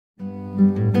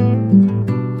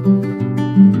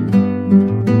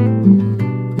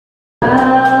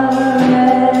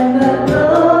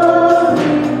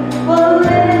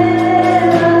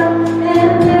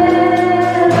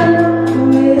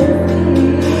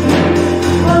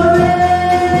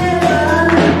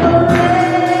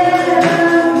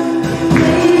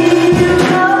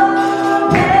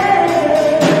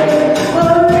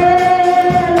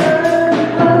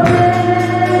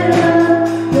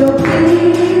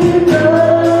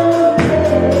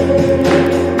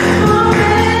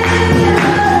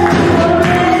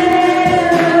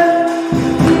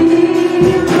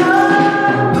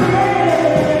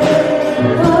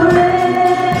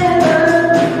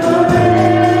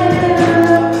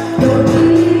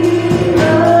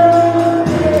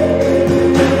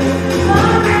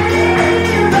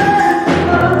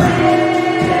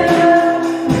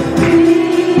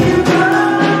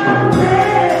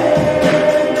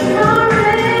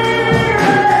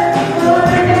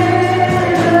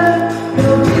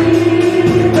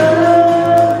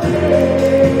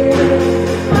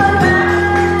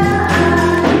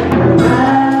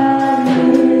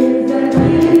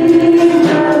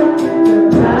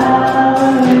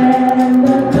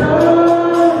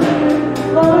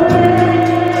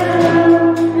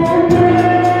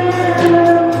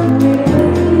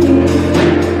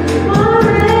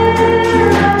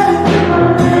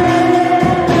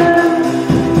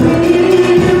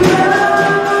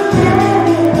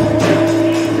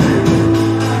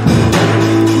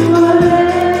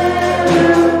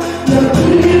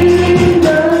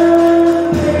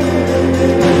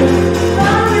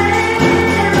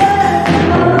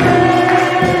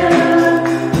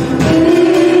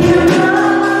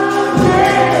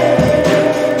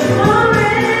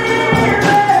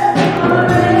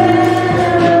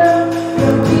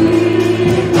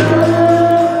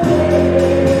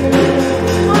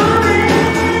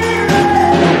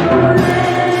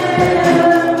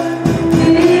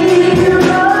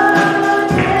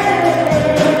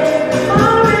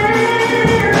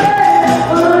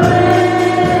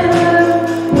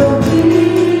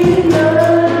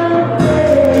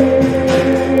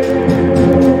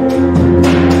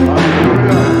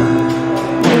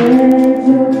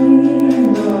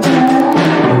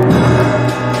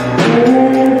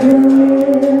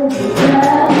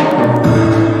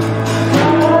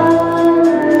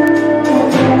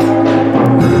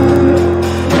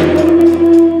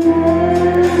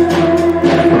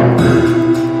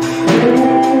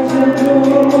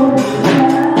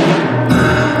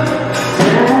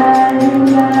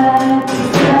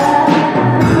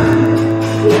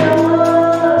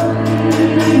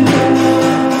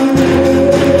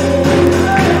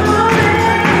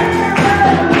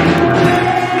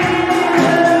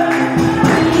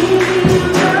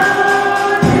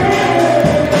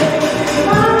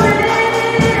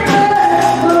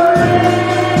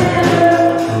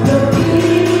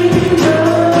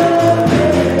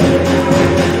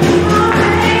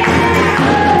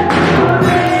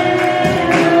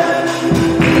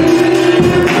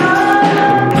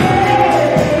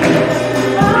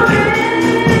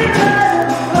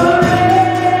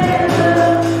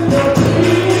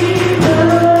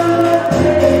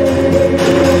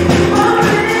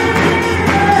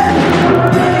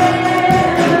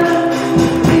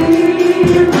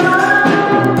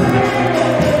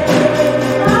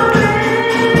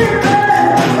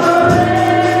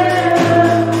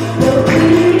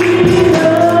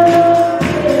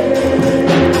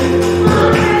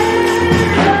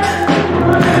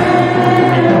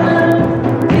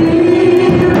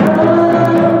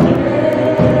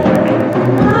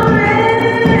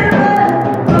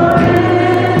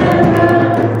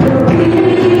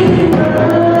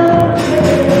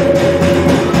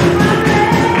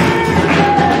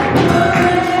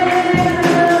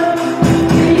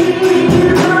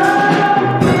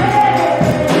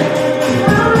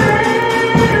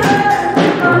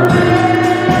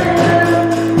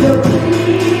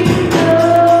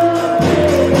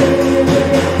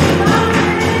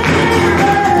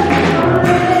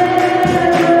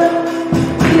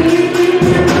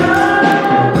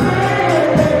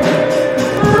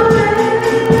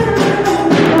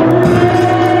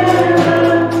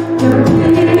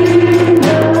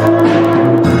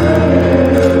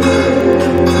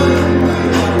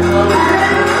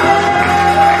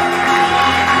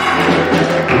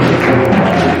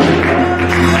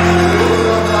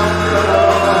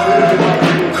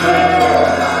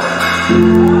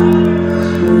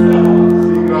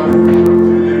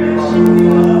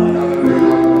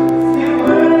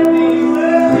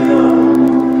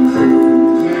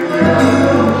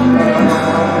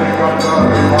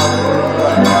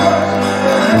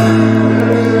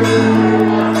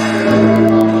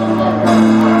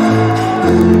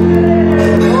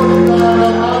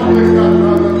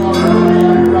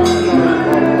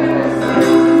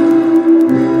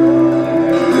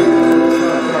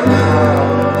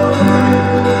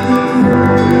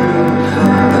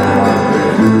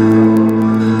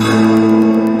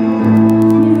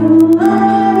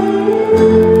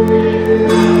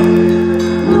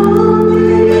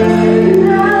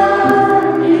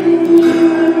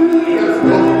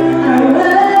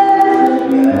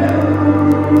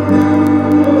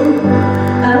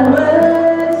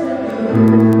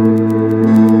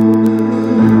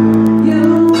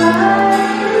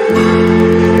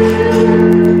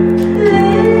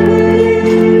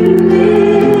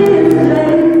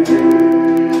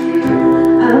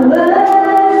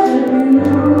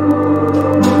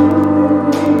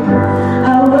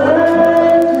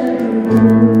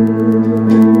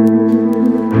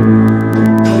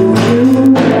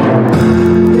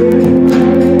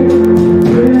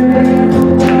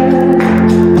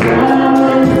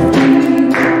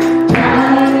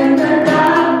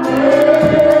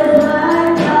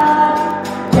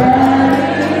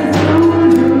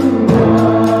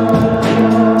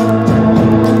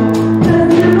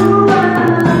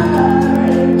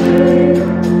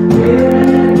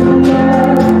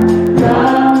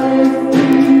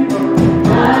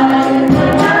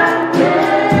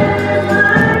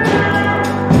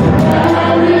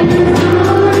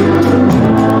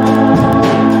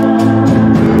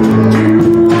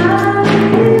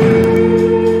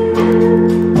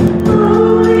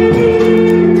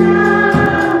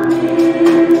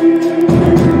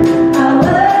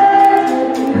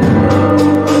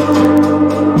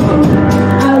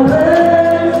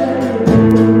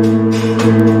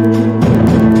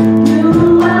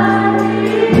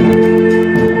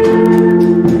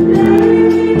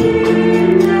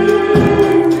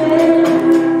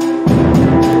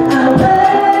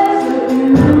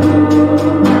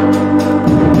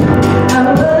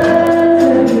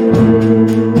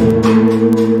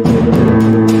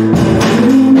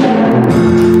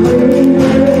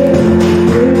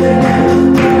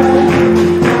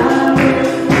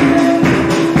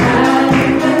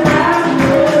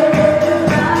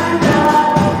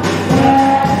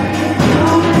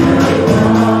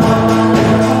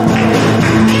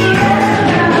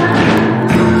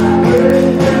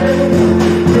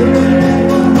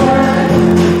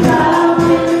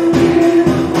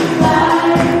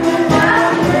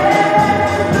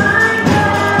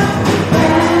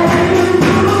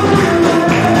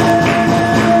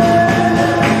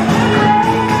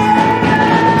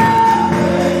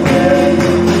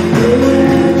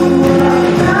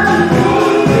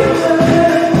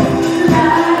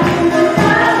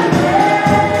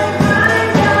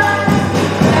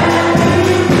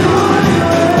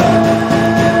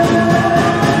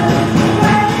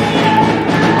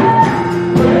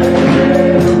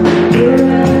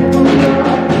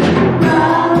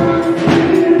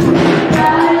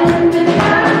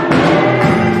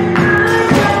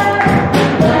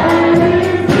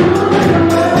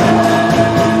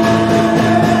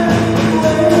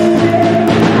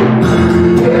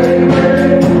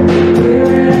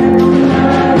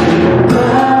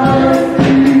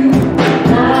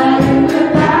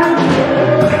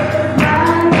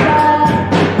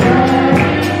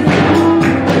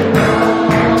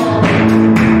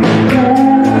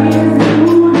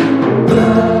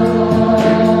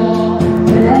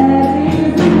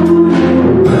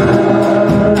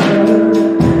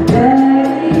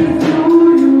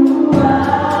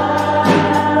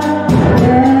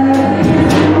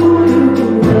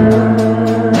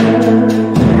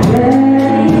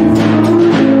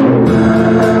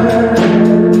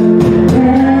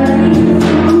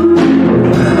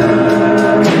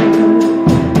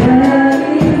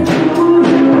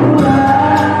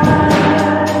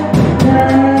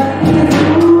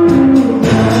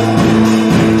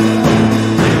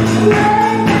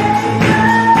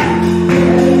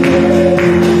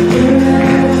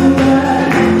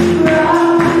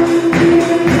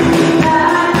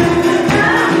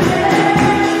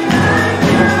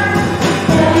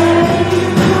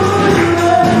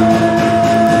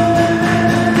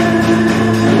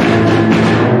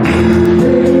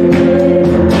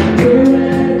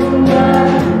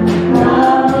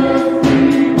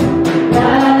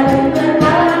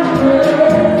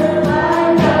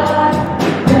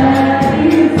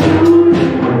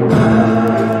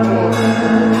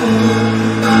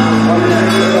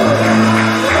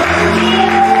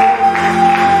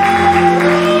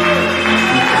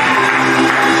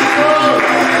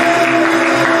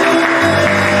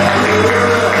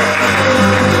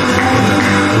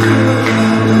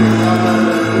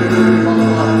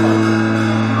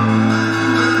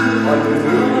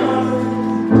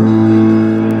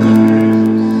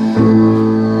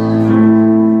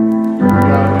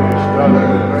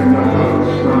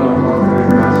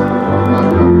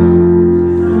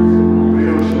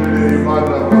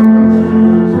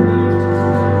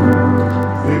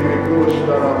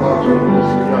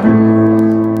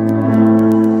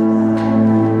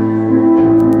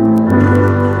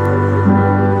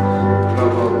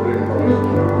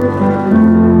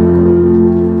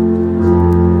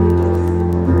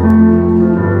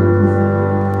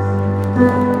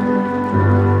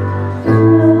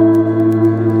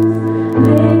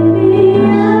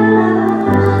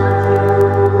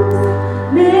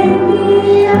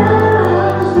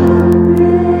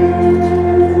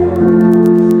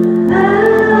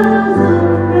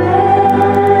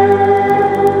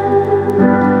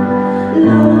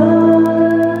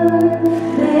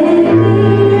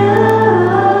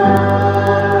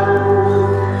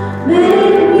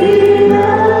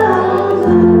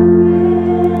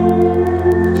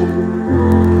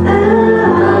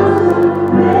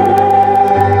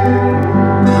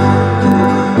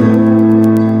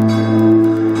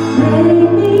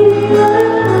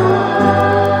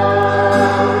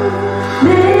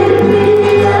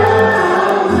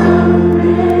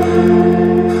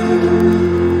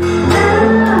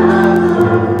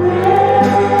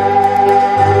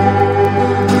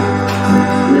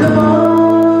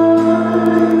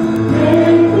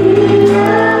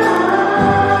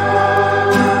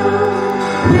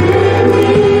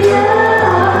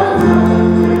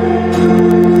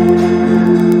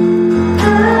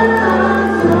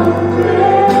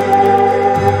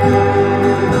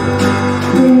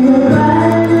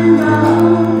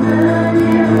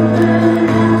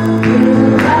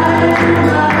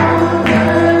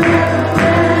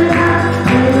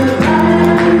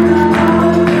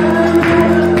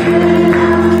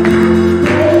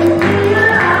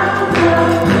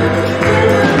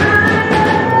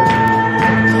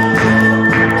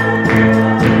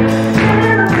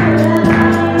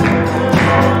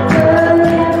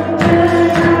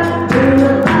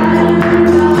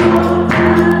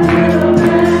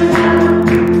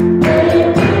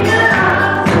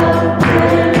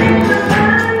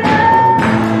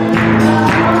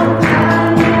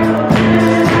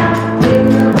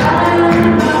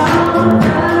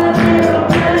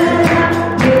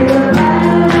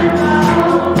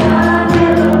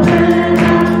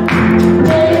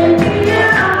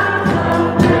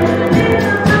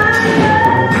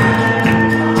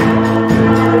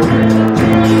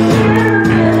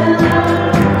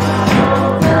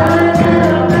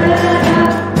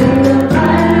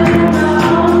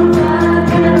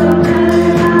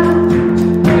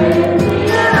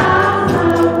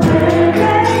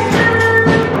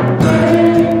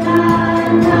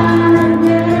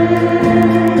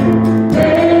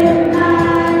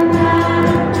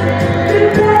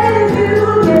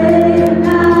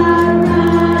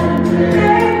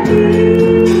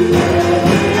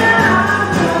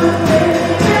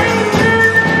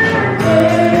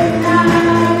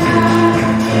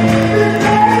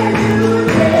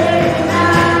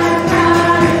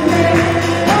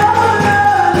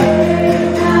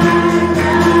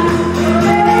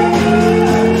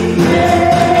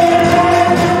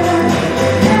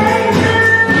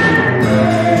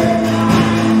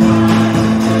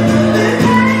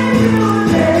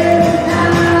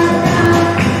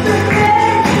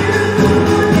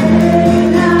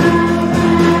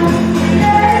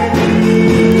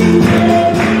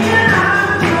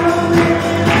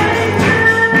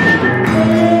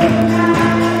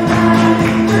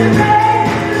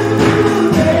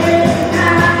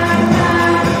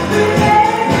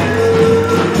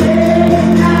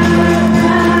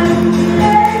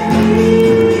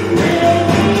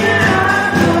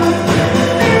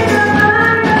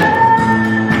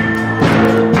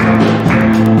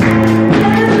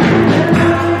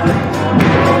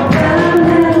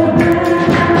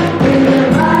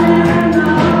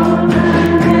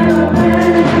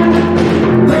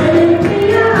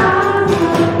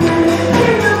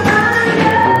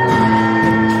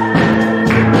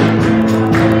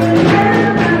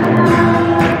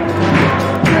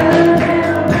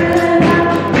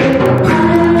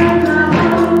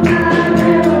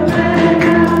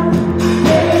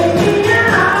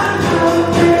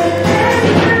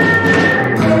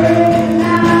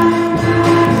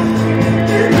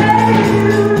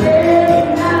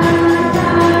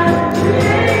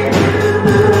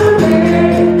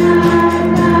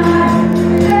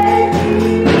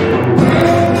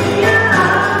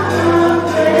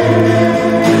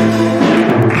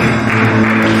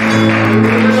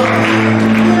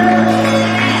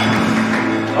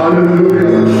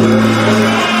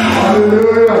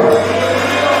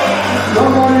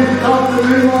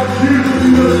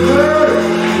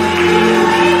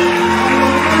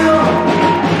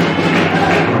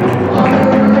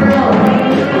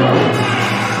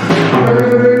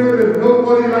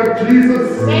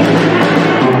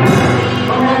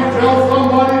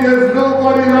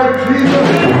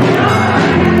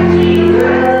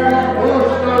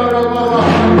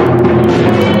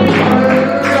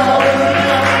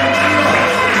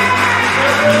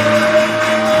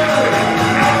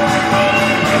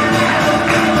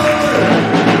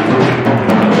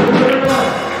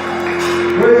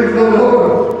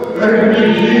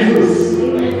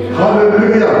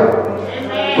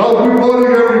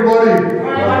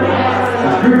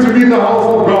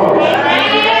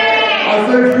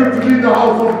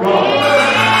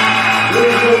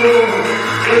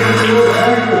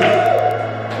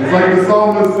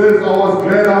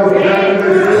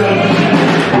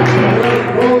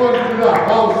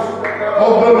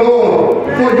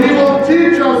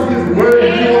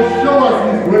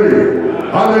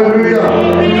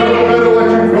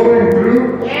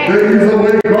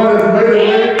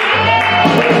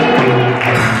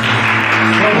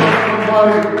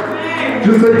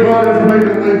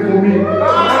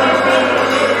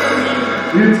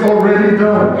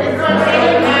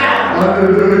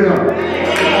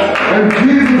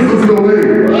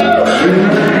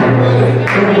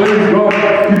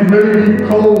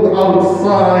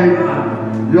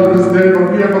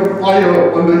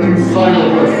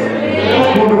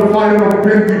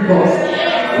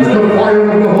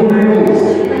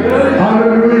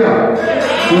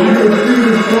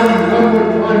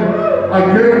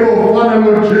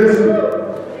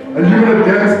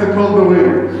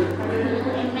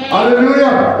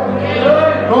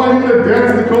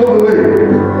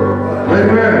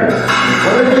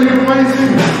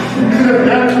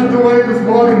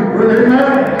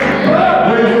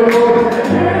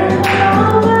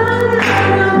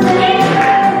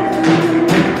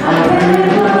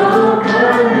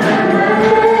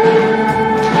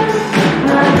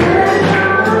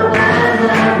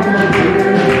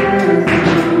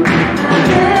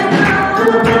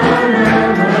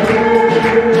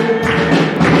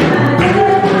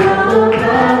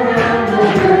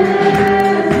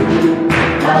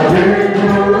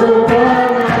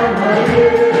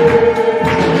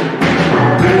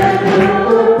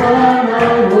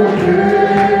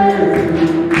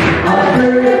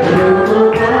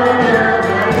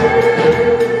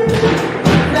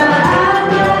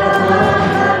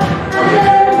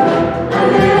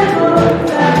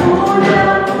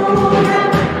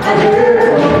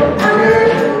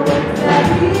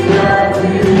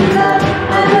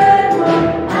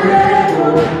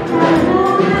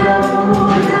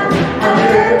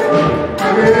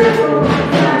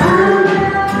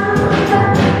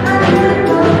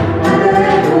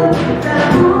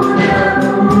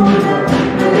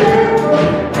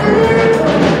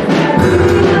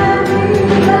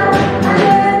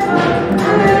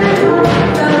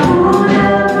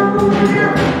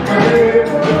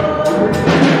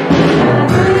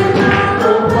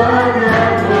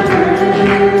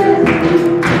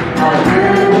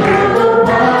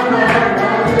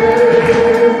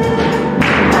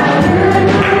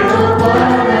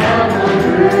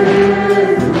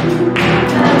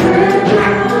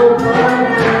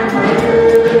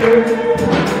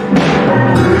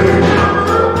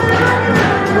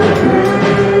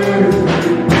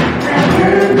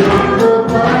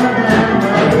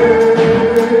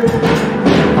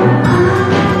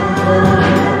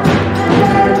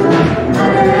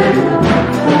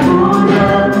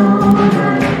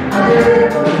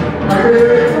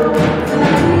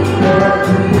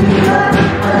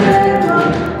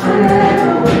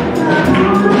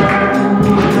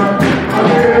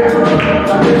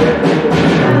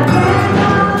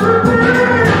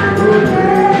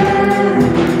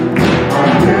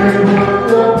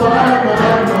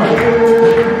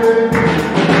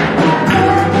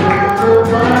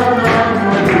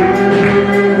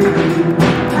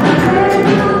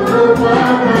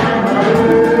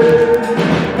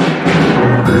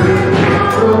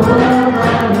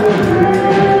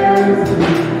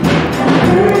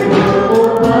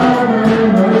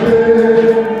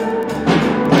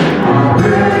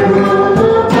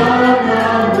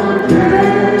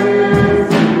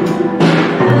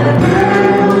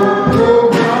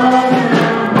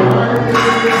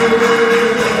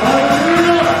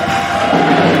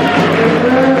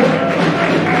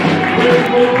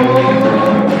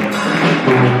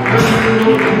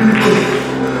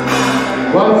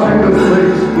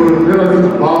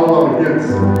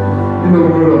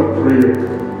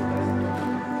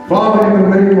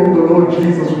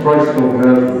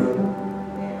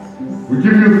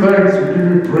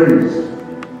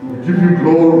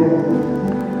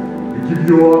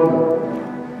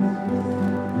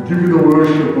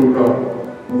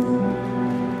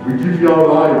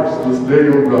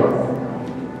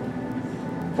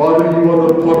Father, you are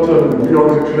the potter, we are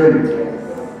the clay.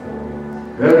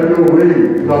 Have your way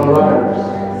in our lives.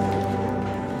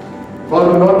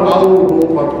 Father, not our will,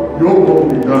 but your will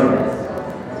be done.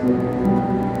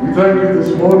 We thank you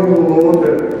this morning, O Lord,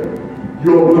 that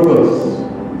you are with us.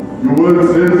 Your word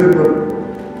says in the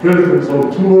presence of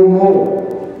two or more,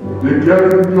 they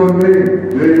gather in your name,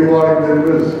 there you are in their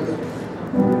midst.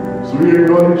 So we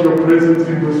acknowledge your presence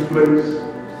in this place.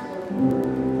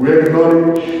 We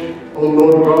acknowledge, O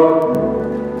Lord God,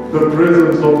 the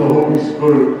presence of the Holy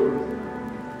Spirit.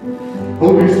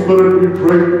 Holy Spirit, we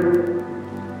pray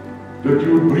that you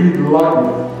would breathe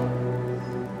life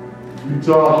into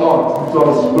our hearts, into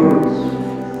our spirits.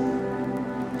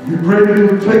 We pray that you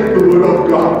would take the word of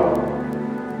God,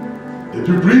 that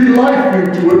you breathe life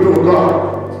into it, O God.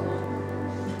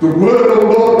 The word, O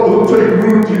Lord, will take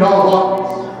root in our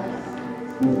hearts.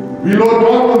 We, Lord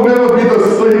God, will never be the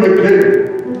same again.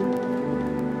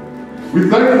 We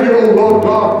thank you, O Lord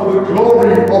God, for the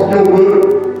glory of your word.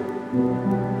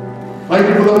 Thank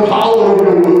you for the power of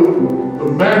your word, the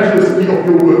majesty of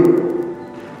your word.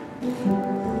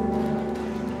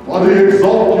 Father,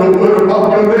 exalt your word above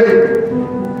your name.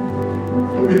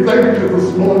 And we thank you this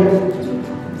morning,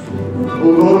 O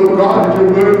Lord of God, that your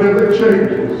word never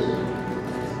changes.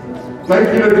 Thank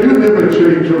you that you never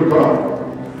change, O God.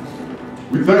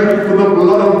 We thank you for the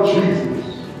blood of Jesus.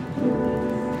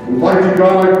 Almighty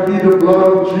God, I plead the blood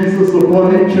of Jesus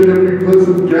upon each and every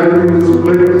person gathered in this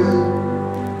place.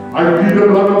 I plead the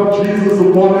blood of Jesus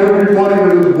upon everybody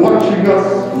that is watching us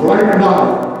right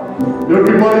now.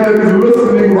 Everybody that is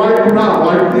listening right now.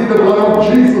 I plead the blood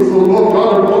of Jesus, O Lord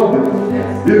God, upon them.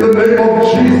 In the name of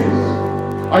Jesus.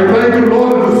 I thank you,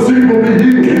 Lord, that the sick will be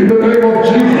healed in the name of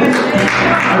Jesus.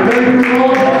 I thank you,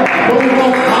 Lord, those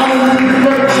of power and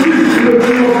peace in the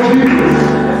name of Jesus.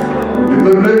 In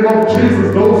the name of Jesus,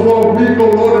 those who are weak, O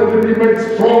Lord, that they be made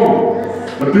strong,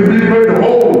 that they be made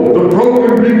whole, the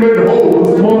broken be made whole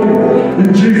this morning,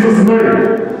 in Jesus'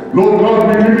 name. Lord God,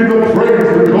 we give you the praise,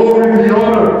 the glory, the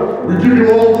honor. We give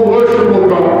you all the worship, O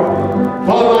God.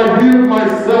 Father, I yield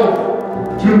myself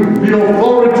to the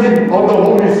authority of the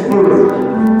Holy Spirit.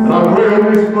 And I pray,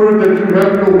 Holy Spirit, that you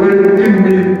have your way in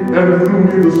me and through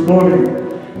me this morning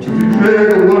to declare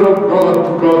the word of God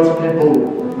to God's people.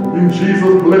 In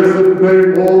Jesus' blessed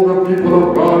name, all the people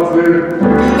of God say, amen,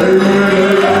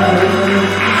 amen.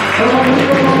 Come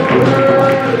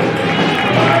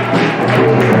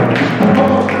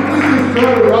on, please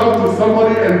turn around to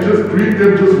somebody and just greet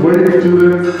them, just wave to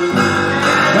them.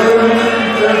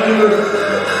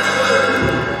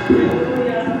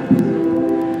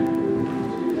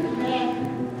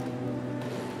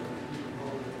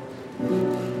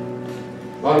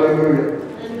 Hallelujah.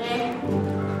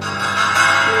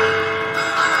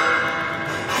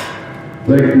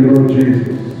 Thank you, Lord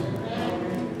Jesus.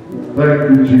 Thank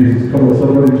you, Jesus. Come on,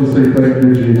 somebody just say thank you,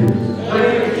 Jesus. Thank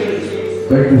you, Jesus.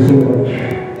 Thank you so much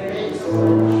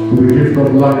for the gift of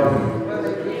life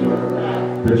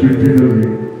that you've given me.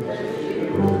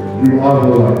 You are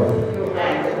the life.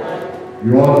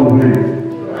 You are the way.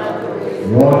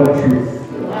 You are the truth.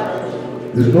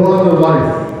 There's no other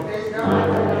life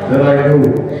that I know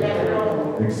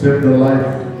except the life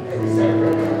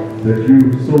that you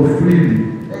so freely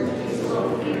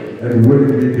and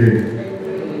willingly gave.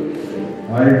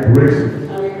 I embrace it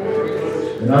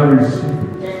and I receive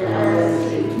it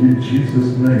in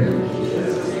Jesus' name.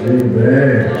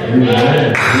 Amen.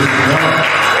 Amen.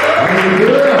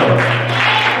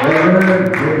 Amen.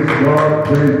 Praise God.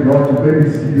 Praise God. You may be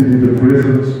seated in the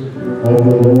presence of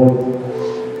the Lord.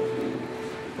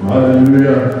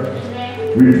 Hallelujah.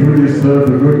 We truly serve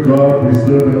a good God. We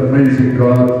serve an amazing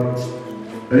God.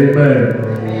 Amen.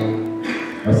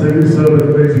 I say we serve an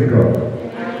amazing God.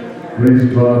 Praise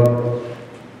God.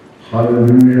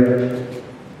 Hallelujah.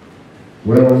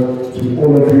 Well, to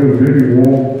all of you, a very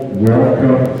warm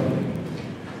welcome.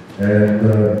 And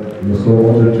we're so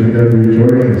honored to have you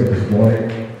joining us this morning.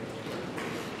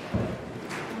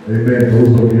 Amen.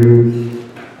 Those of you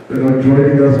that are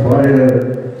joining us via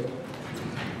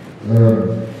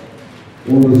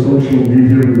all the social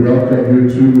media, we welcome you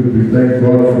too. We thank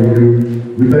God for you.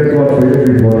 We thank God for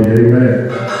everybody. Amen.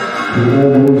 To all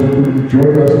those who couldn't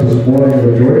join us this morning or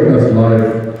join us live,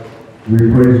 we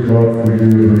praise God for you.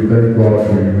 We thank God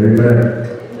for you. Amen.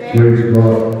 Praise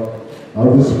God.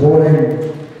 This morning,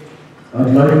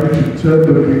 I'd like you to turn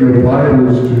with me your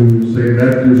Bibles to St.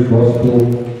 Matthew's Gospel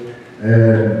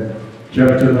and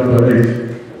chapter number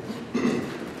 8.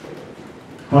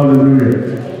 Hallelujah.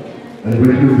 And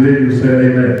when you're there, you say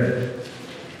amen.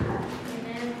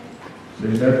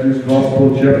 St. Matthew's Gospel,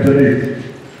 chapter 8.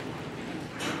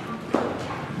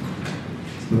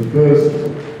 It's the first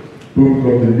book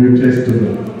of the New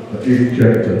Testament, the 8th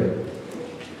chapter.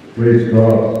 Praise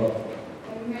God.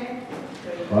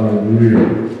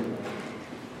 Hallelujah.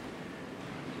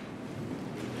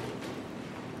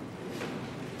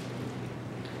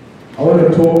 I want to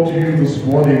talk to you this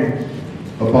morning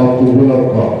about the will of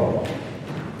God.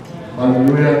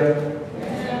 Hallelujah.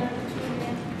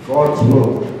 God's will.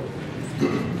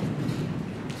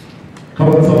 Come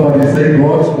on, somebody say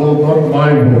God's will, not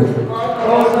my will.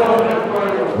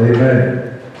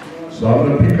 Amen. So I'm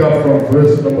going to pick up from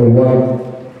verse number 1.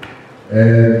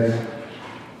 And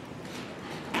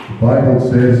the Bible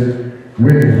says,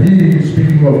 when he,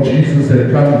 speaking of Jesus,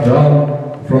 had come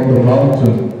down from the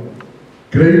mountain,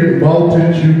 great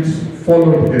multitudes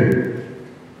followed him.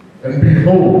 And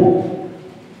behold,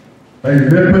 a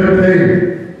leper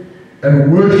came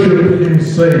and worshipped him,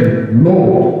 saying,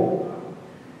 Lord,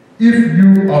 if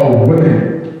you are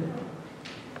willing,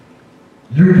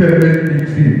 you can make me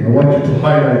clean. I want you to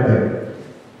highlight that.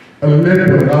 A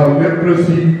leper. Now,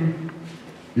 leprosy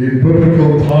in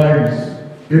biblical times,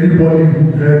 anybody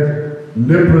who had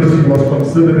leprosy was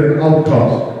considered an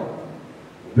outcast.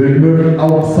 They lived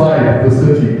outside the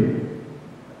city.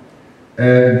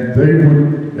 And they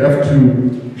would have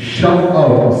to shout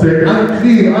out, say,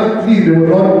 unclean, unclean. They were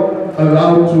not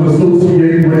allowed to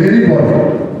associate with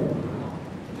anybody.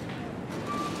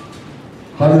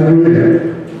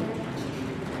 Hallelujah.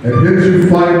 And hence you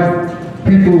find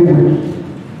people who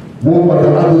walk on the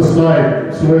other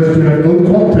side so as to have no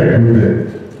contact with them.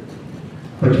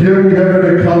 But here we have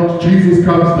an account. Jesus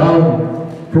comes down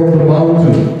from the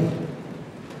mountain.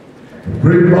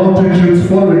 Great multitudes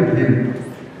following him.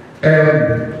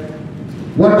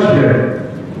 And watch here.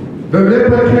 The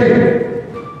leper came.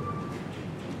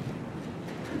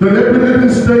 The leper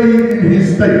didn't stay in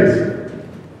his state.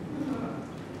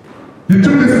 He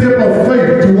took a step of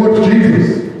faith towards Jesus.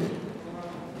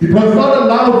 It was not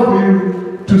allowed for you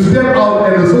to step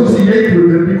out and associate with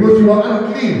him because you are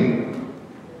unclean.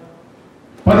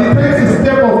 But he takes a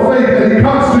step of faith and he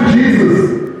comes to Jesus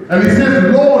and he says,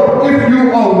 Lord, if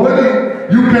you are willing,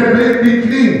 you can make me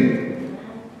clean.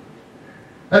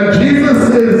 And Jesus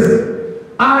says,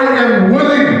 I am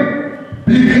willing,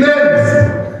 be cleansed.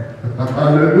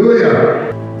 Hallelujah.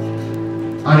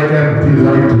 I am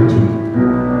delighted to.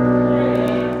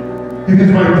 It is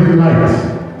my delight.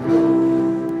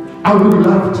 I would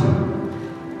love to.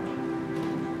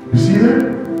 You see that?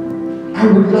 I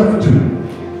would love to.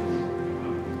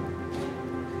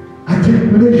 I take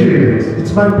pleasure in it.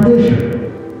 It's my pleasure.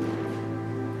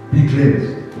 Be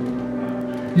cleansed.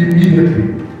 Immediately,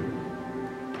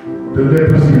 the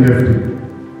leprosy left him.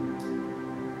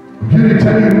 I'm here to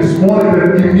tell you this morning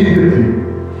that immediately,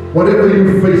 whatever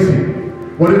you're facing,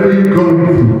 whatever you're going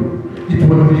through, it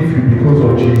will leave you because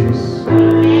of Jesus.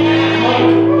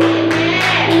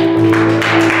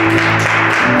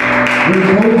 When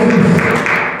Moses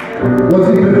was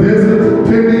in the desert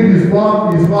tending his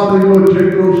father-in-law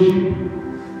Jethro's sheep,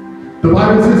 the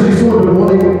Bible says he saw the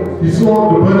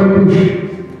burning bush.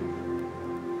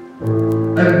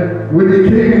 And when he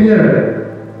came near,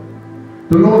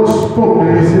 the Lord spoke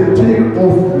and he said, take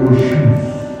off your shoes,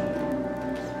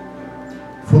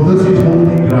 for this is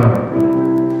holy ground.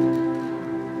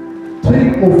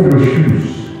 Take off your shoes.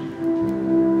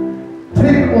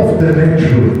 Take off the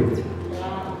natural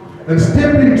and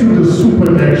step into the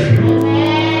supernatural.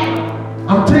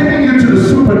 I'm taking you to the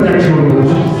supernatural,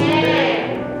 Moses.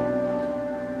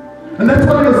 And that's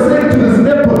what you're saying to this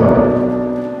leper.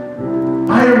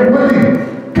 I am willing,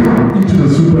 come into the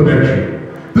supernatural.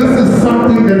 This is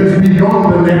something that is beyond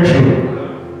the natural.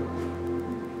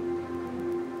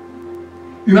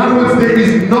 In other words, there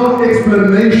is no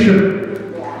explanation,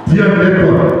 dear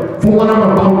leper, for what I'm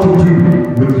about to do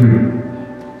with you.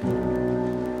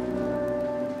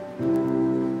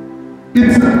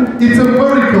 It's a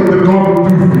miracle that God will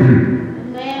do for you.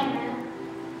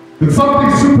 It's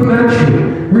something supernatural.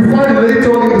 We find later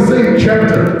on in the same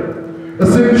chapter, a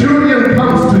centurion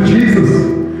comes to Jesus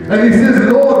and he says,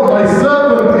 Lord, my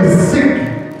servant is sick.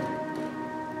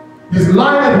 He's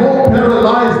lying at home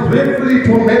paralyzed, dreadfully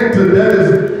tormented. That is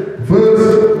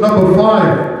verse number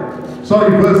 5.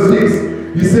 Sorry, verse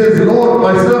 6. He says, Lord,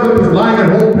 my servant is lying at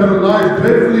home paralyzed,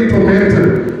 dreadfully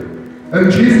tormented. And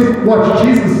Jesus, watch,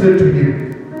 Jesus said to him,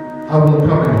 I will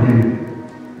come and heal you.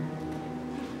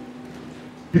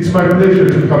 It's my pleasure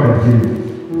to come and heal you.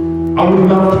 I would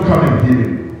love to come and heal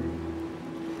you.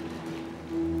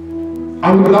 I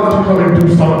would love to come and do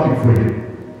something for you.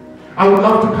 I would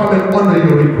love to come and honor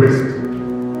your request.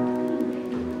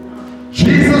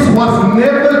 Jesus was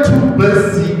never too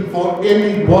busy for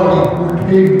anybody who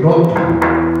came knocking.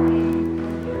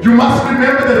 You must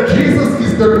remember that Jesus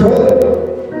is the door.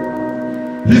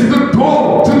 He's the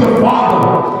door to the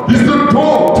Father. He's the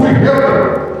door to heaven.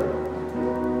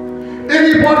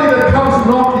 Anybody that comes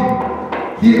knocking,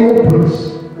 He opens.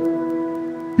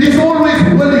 He's always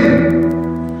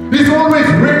willing. He's always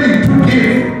ready to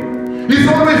give. He's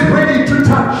always ready to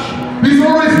touch. He's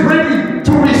always ready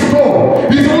to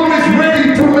restore. He's always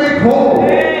ready to make whole.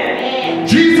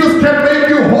 Jesus can make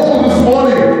you whole this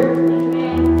morning.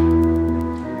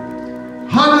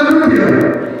 Hallelujah.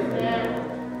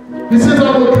 He says,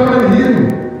 I will come and heal you.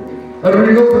 And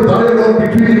we know the dialogue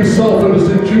between himself and the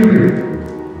centurion.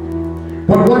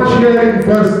 But watch here in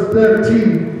verse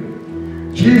 13.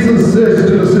 Jesus says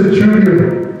to the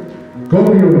centurion, go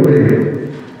your way,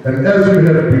 and as you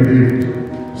have believed,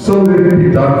 so let it be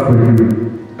done for you.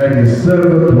 And his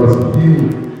servant was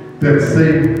healed that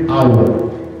same hour.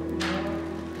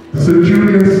 The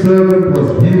centurion's servant was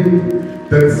healed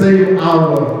that same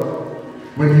hour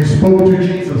when he spoke to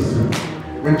Jesus.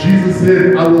 When Jesus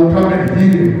said, I will come and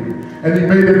heal him. And he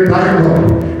made a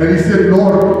dialogue. And he said,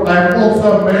 Lord, I am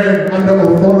also a man under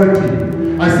authority.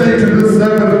 I say to this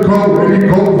servant, go, and he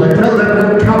goes. I tell that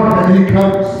man, come, and he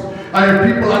comes. I have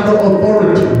people under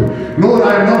authority. Lord, I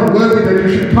am not worthy that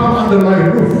you should come under my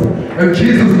roof. And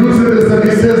Jesus looks at this and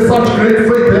he says, such great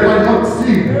faith have I not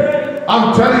seen.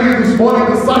 I'm telling you this morning,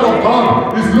 the Son of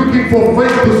God is looking for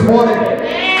faith this morning.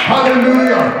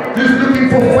 Hallelujah. He's looking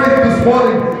for faith this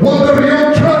morning. Will the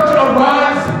real church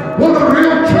arise? Will the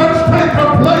real church take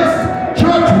a place?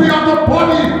 Church, we are the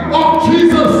body of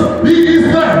Jesus. He is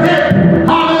the head.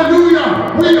 Hallelujah.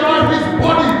 We are his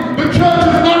body. The church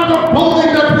is not the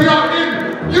building that we are in.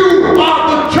 You are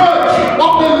the church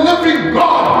of the living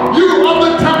God. You are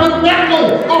the tabernacle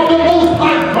of the Most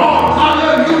High God.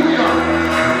 Hallelujah.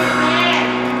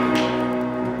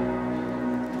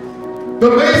 The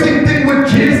amazing thing with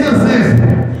Jesus is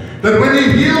that when he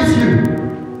heals you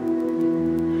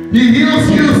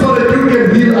so that you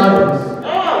can heal others.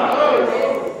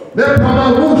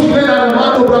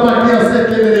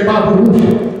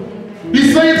 He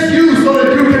saves you so that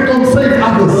you can go save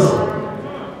others.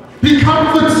 He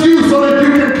comforts you so that you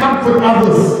can comfort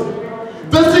others.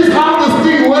 This is how this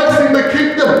thing works in the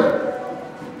kingdom.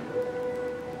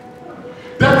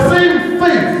 That same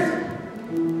faith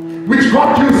which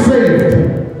got you saved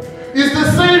is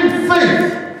the same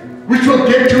faith which will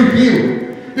get you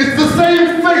healed. It's the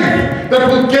same faith that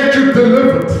will get you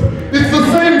delivered. It's the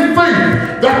same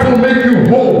faith that will make you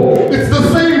whole. It's the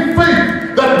same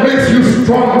faith that makes you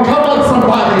strong. Come on,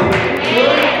 somebody.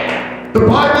 The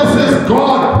Bible says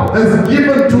God has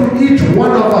given to each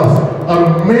one of us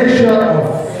a measure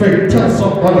of faith. Tell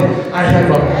somebody, I have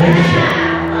a measure.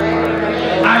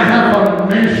 I have a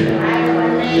measure.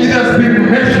 It has been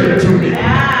measured to me. It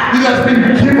has been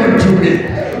given to me.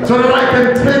 So that I can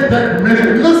take that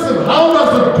measure. Listen, how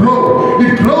does it grow?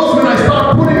 It grows when I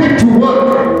start putting it to work.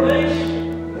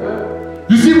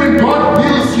 You see, when God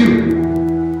heals you,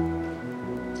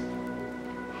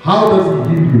 how does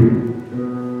he heal you?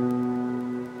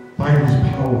 By his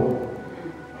power.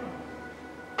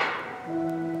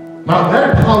 Now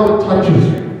that power touches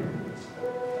you.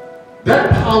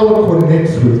 That power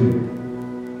connects with you.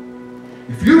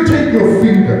 If you take your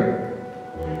finger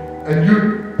and you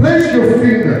place your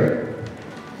finger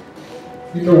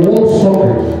in the wall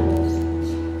socket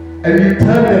and you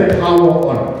turn that power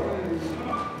on,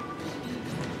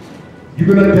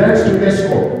 you're going to dance to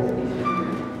escort.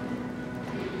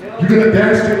 You're going to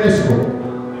dance to escort.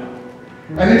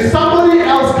 And if somebody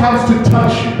else comes to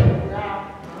touch you,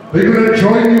 they're going to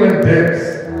join you and dance.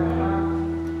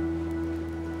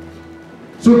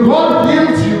 So God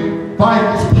heals you by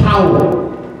his power.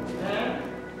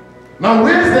 Now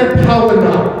where's that power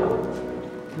now?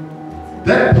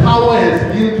 That power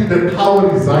has healed you. That power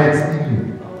resides in you.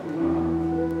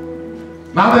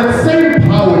 Now that same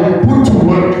power you put to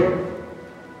work.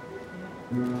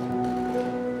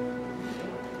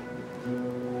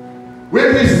 When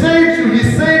he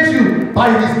saves you by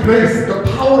his grace, the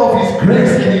power of his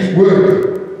grace and his word.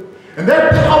 And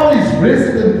that power is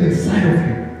resident inside of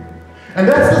you. And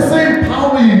that's the same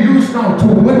power you use now to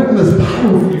witness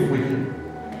powerfully for him.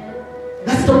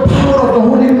 That's the power of the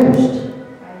Holy Ghost.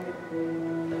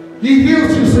 He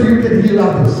heals you so you can heal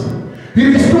others. He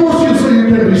restores you so you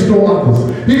can restore others.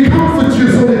 He comforts you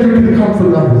so that you can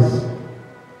comfort others.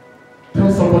 Tell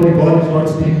somebody God is not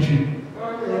stingy.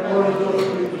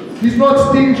 He's not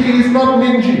stingy, he's not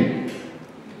mingy.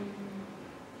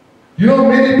 You know,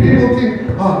 many people think,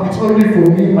 it's only for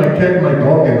me, my cat, my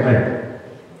dog, and I.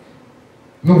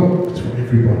 No, it's for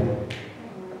everybody.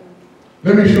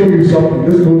 Let me show you something.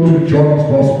 Let's go to John's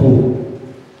Gospel,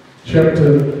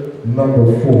 chapter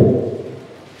number 4.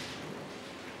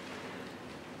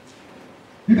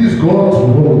 It is God's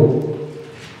will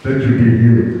that you be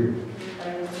healed.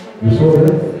 You saw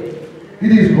that?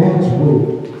 It is God's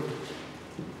will.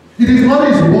 It is not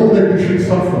His will that you should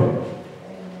suffer.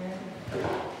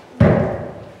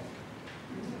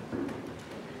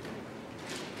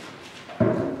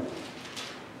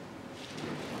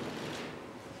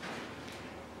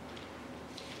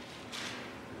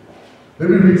 Let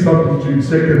me read something to you, 2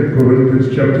 Corinthians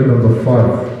chapter number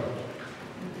 5.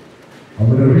 I'm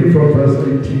going to read from verse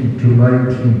 18 to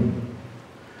 19.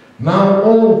 Now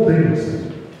all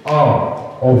things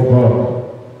are of God,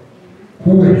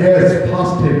 who has,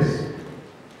 past tense,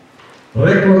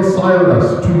 reconciled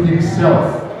us to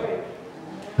Himself.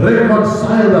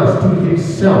 Reconciled us to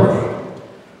Himself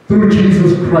through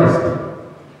Jesus Christ,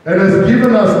 and has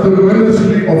given us the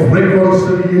ministry of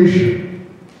reconciliation.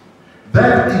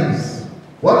 That is,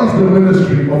 what is the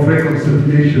ministry of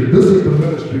reconciliation? This is the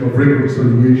ministry of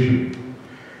reconciliation.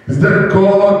 Is that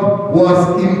God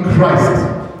was in Christ.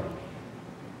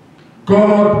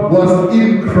 God was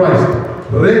in Christ,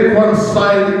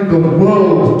 reconciling the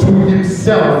world to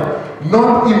Himself,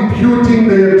 not imputing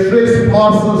their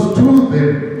trespasses to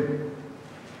them.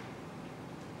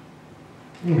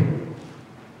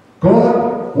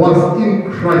 God was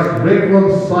in Christ,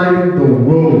 reconciling the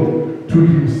world to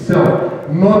Himself,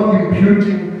 not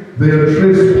imputing their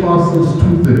trespasses to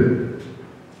them.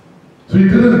 So He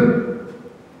didn't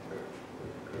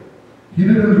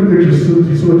look at your sins,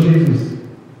 He saw Jesus.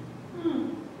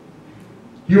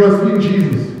 He was in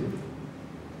Jesus.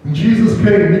 When Jesus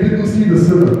came, He didn't see the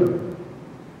sinner.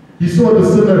 He saw the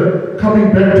sinner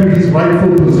coming back to his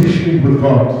rightful position with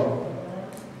God.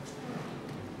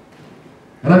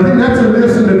 And I think that's a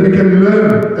lesson that we can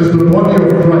learn as the body of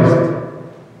Christ.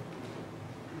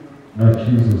 Now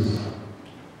Jesus.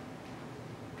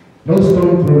 No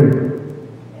stone throwing.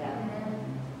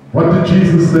 What did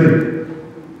Jesus say?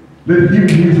 Let him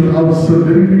who is without sin,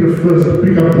 let him be the first to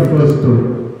pick up the first stone.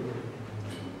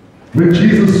 When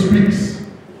Jesus speaks,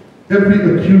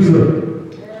 every accuser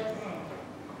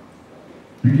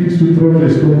begins to throw their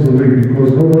stones away,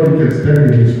 because nobody can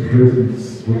stand in His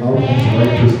presence without His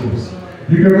righteousness.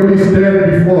 You can only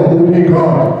stand before a holy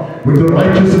God with the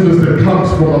righteousness that comes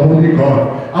from a holy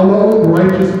God. Our own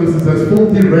righteousness is as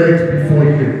filthy rags before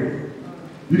Him.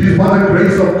 It is by the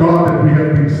grace of God that we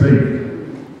have been saved.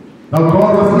 Now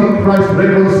God was in Christ,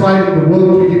 reconciling the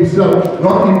world to Himself,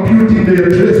 not imputing their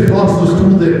trespasses to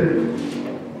them.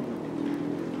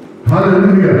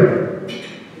 Hallelujah.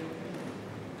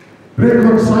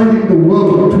 Reconciling the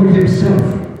world to Himself,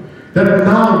 that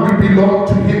now you belong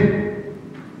to Him.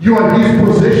 You are His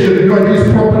possession, you are His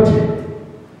property.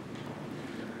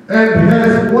 And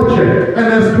has, watch it, and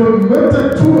has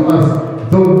committed to us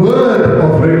the word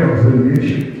of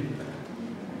reconciliation.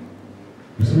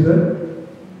 You see that?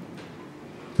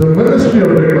 The ministry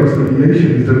of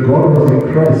reconciliation is that God was in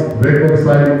Christ,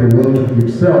 reconciling the world to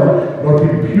Himself, not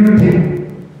imputing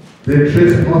their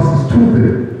trespasses to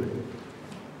them.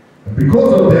 And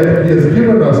because of that, He has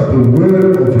given us the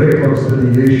word of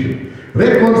reconciliation.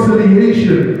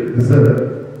 Reconciliation is a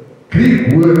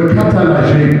Greek word,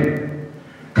 katalage.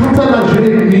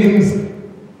 Katalage means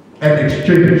an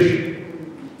exchange.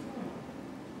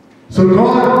 So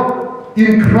God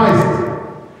in Christ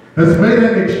has made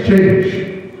an exchange.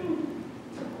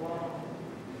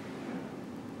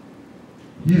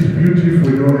 His beauty for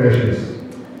your ashes.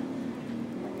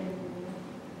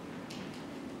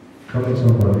 Come on,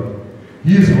 somebody.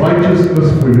 His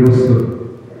righteousness for your sin.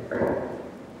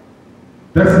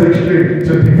 That's an exchange. It's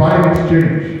a divine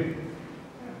exchange.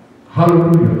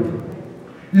 Hallelujah.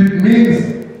 It means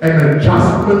an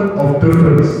adjustment of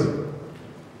difference.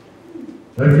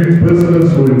 If you're in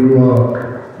business or you are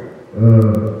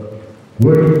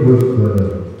working with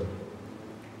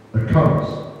accounts,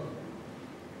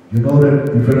 you know that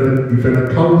if an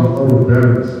account is out of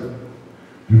balance,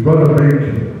 you've got to make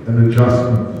an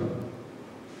adjustment.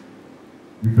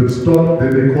 If it's stock,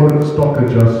 then they call it stock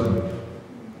adjustment.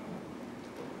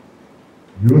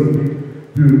 You with me?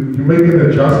 You make an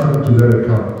adjustment to that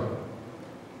account.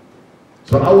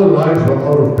 So our lives were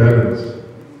out of balance.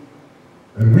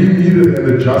 And we needed an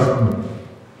adjustment.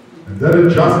 And that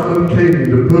adjustment came in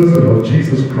the person of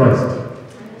Jesus Christ.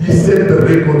 He set the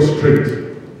record straight.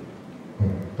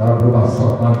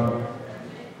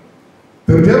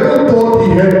 The devil thought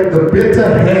he had the better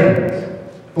hand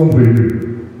over you.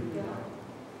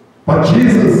 But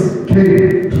Jesus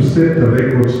came to set the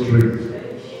record straight.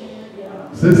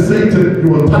 Says, Satan, you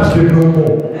will touch them no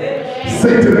more.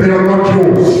 Satan, they are not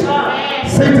yours.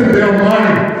 Satan, they are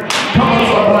mine. Come on,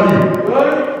 somebody.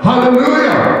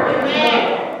 Hallelujah.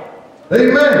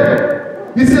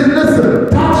 Amen. He said, listen,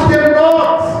 touch them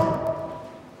not,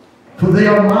 for they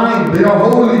are mine, they are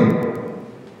holy.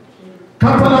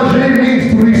 Katalaje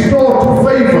means to restore to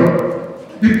favor.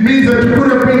 It means that you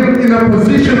could have been in a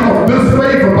position of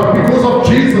disfavor, but because of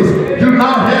Jesus, you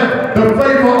now have the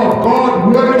favor of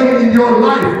God working in your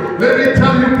life. Let me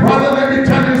tell you, brother, let me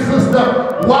tell you, sister,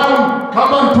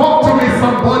 come on, talk to me,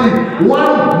 somebody.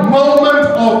 One moment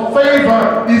of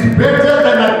favor is better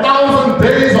than 1,000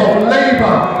 days of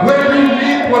labor. When you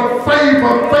meet with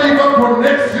favor, favor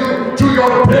connects you to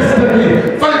your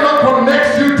destiny. Favor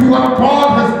connects you to what God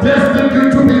has destined you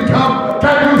to become.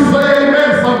 Can you say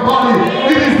amen, somebody?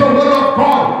 It is the will of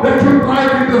God that you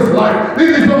thrive in this life. It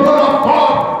is the will of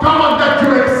God, come on, that you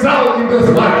excel in this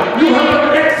life. You have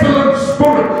an excellent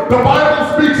spirit. The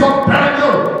Bible speaks of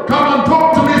Daniel. Come on,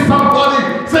 talk to me,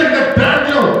 somebody, saying that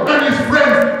Daniel and his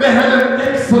friends, they had an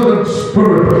excellent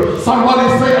spirit. Somebody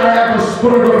say, I have a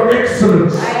spirit of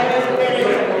excellence.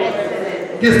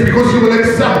 Yes, because you will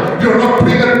excel. You're not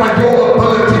triggered by your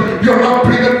ability. You're not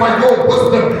triggered by your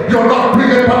wisdom. You're not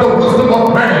triggered by the wisdom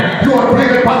of man. You are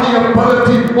triggered by the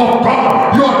ability of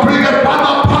God. You are triggered by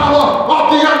the power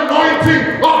of the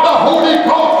anointing of the Holy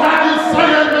Ghost. Can you say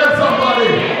amen, somebody?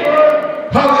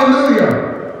 Hallelujah.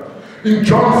 In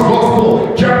John's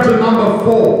Gospel, chapter number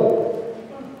 4,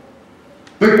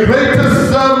 the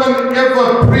greatest sermon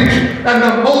ever preached and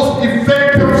the most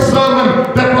effective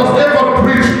sermon that was ever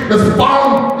preached is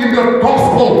found in the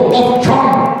Gospel of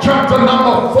John, chapter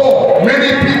number 4.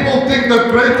 Many people think the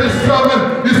greatest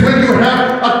sermon is when you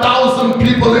have 1,000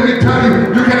 people. Let me tell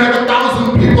you, you can have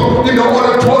 1,000 people in the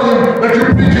auditorium that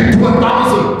you're preaching to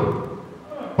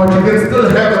 1,000. But you can still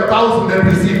have 1,000 that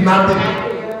receive nothing.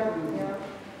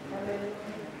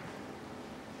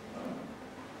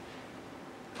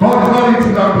 God is not into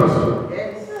numbers.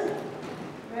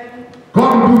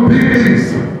 God will do big things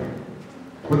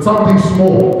with something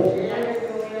small.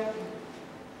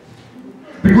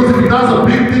 Because if he does a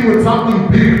big thing with something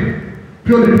big,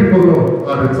 purely people know,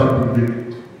 oh, that's something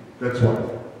big. That's why.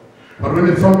 But when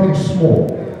it's something small,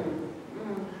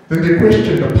 then they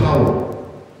question the power.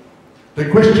 They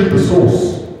question the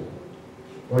source.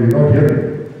 Oh, you're not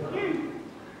hearing.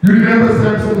 You remember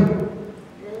Samson?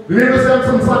 You remember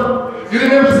Samson's son? You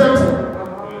remember Samson?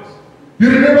 You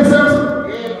remember Samson?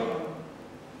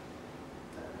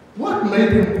 What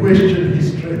made him question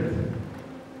his strength?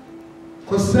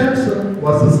 Because Samson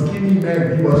was a skinny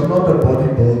man. He was not a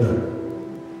bodybuilder.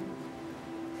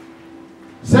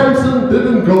 Samson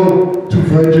didn't go to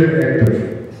Virgin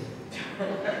Active.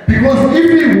 Because if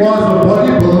he was a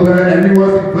bodybuilder and he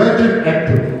was in Virgin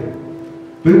Active,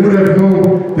 they would have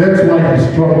known that's why he's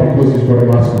strong, because he's got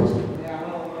muscles.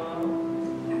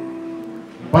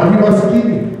 But he was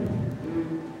skinny.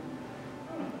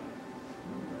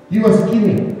 He was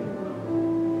skinny.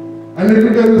 And they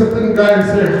look at this thin guy and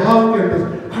say, how can this?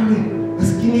 I mean, a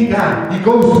skinny guy, he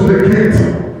goes to the kids.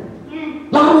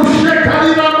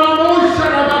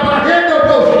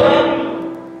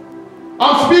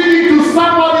 I'm speaking to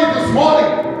somebody this morning.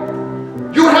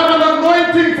 You have an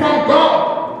anointing from God.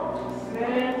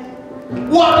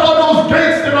 What are those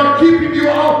gates that are keeping you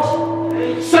out?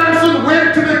 Samson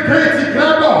went to the gates, he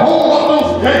grabbed a hold of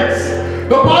those gates.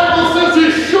 The Bible says he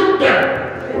shook them.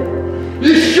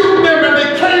 He shook them and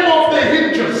they came off their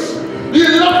hinges. He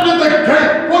lifted the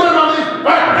gate, put it on his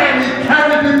back, and he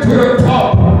carried it to the top.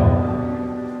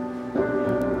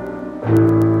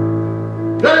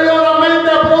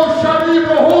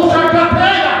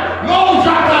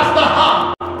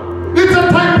 It's a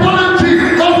typology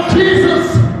of Jesus.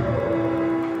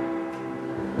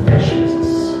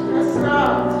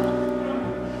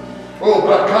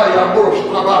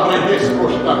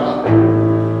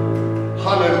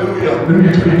 Hallelujah. Let me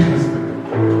preach this thing.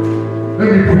 Let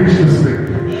me preach this thing.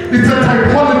 It's a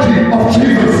typology of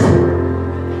Jesus.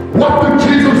 What did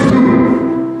Jesus do?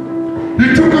 He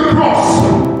took a cross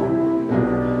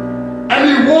and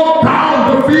he walked down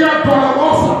the Via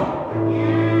Dolorosa.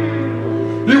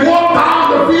 He walked down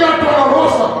the Via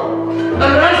Dolorosa.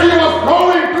 And as he was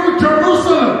going through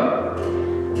Jerusalem,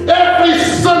 every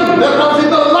sin that was in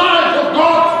the lives of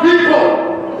God's people,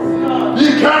 he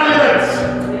carried it.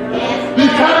 He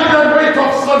carried that weight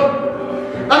of sin.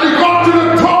 And he got to the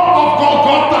top of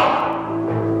Golgotha.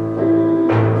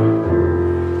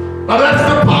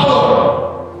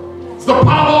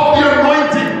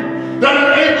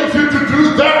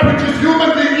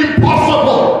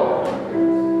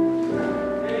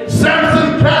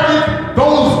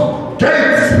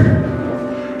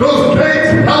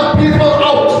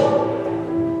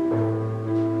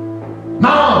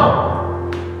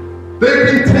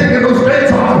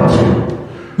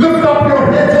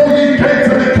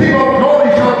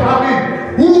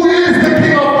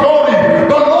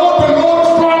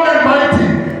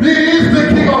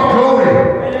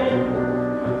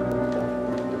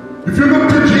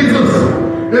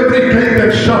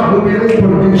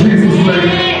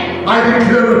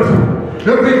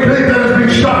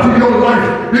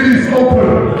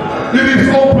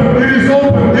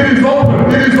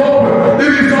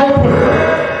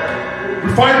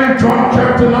 John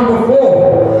chapter number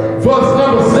 4, verse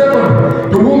number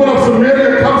 7, the woman of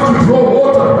Samaria comes to draw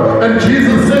water, and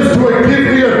Jesus says to her, give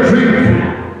me a drink.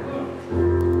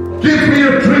 Give me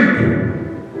a drink.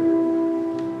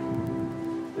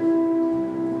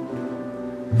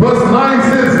 Verse 9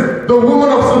 says, the woman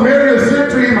of Samaria said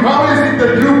to him, how is it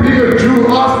that you, being a Jew,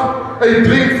 ask a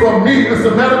drink from me, a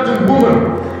Samaritan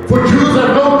woman? For Jews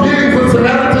have no dealings with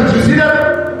Samaritans. You see that?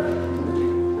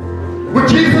 With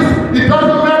Jesus, it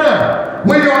doesn't matter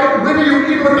whether you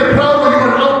eat with the crowd or you're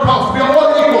an outcast. We are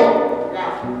all equal.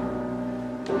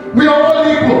 We are all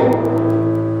equal.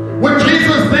 With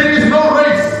Jesus, there is no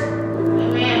race.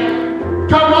 Amen.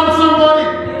 Come on, somebody.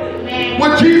 Amen.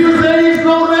 With Jesus, there is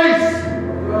no race.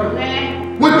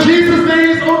 Amen. With Jesus, there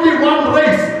is only one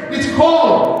race. It's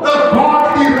called the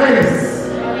godly race.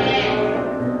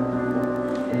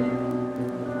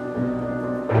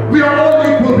 We are all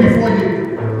equal before Him.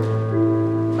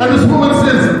 And this woman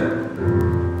says,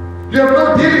 you have no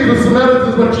dealing with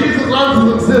Samaritans, but Jesus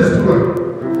answers and says to her,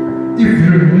 if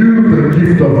you knew the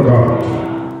gift of God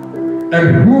and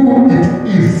who it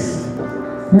is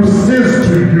who says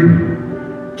to you,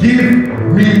 give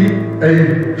me a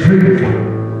drink,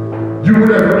 you would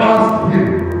have asked Him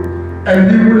and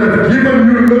He would have given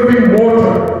you living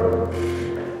water.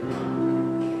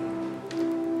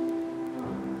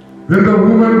 Then the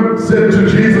woman said to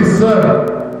Jesus, sir,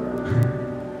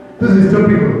 this is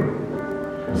typical.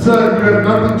 Sir, you have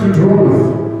nothing to draw with,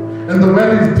 and the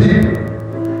well is deep.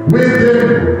 Where then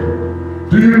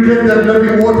do you get that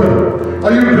living water?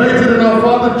 Are you greater than our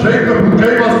father Jacob, who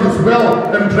gave us this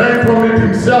well and drank from it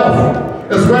himself,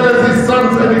 as well as his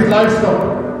sons and his livestock?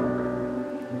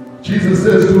 Jesus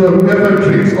says to her, whoever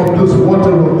drinks of this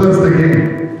water will thirst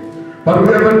again. But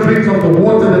whoever drinks of the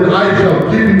water that I shall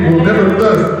give him will never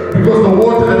thirst, because the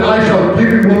water that I shall give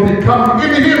him will become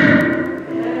in him.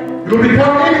 It will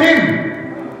become in him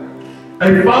a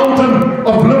fountain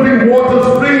of living water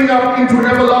springing up into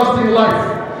everlasting life.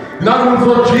 In other words,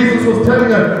 what Jesus was telling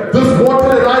her, this water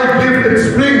that I give, it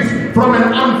springs from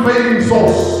an unfailing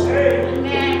source.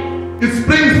 It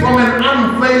springs from an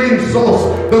unfailing source.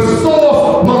 The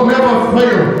source will never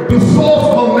fail. The source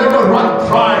will never run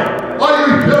dry. Are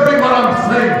you hearing what I'm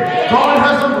saying? God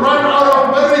hasn't run out of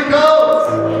miracles.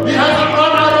 He hasn't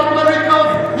run out of miracles.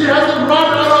 He hasn't run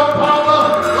out of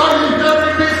power. Are you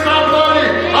hearing me, somebody?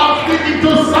 I'm speaking to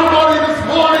somebody this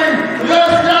morning. Yes,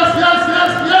 yes, yes,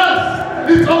 yes, yes.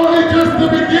 It's only just the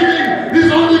beginning. It's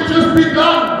only just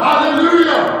begun.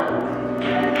 Hallelujah.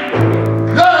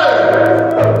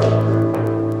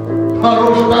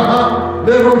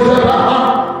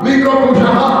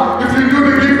 If you knew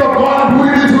the gift of God, who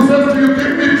it is who says to you,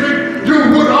 give me drink, you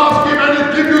would ask Him and He'd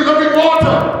give you living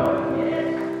water.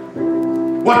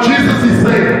 What Jesus is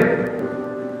saying,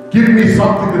 give me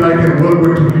something that I can work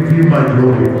with to reveal my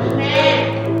glory.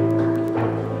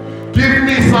 Give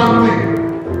me something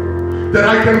that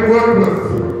I can work with.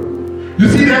 You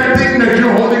see that thing that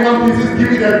you're holding up, He says, give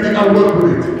me that thing, I'll work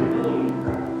with it.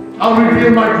 I'll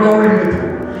reveal my glory in it.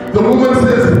 The woman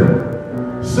says,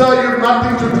 sir, you have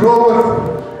nothing to draw with,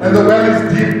 and the well is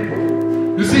deep.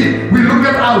 You see, we look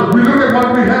at what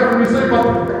we have and we say, but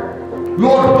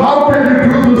Lord, how can you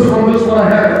do this from this what I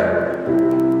have?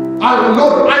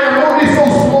 Lord, I am only so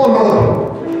small,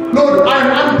 Lord. Lord, I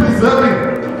am undeserving.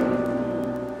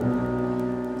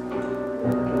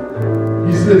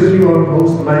 He says you are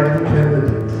most likely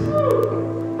candidate.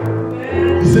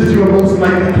 He says you are most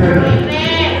likely candidate.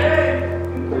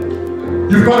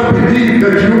 You've got to believe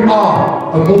that you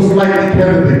are a most likely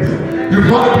candidate. You've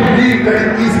got to believe that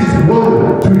it is His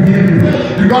will to heal you.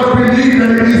 You've got to believe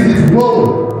that it is His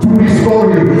will to restore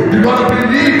you. You've got to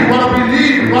believe, you've got to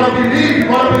believe, you've got to believe, you've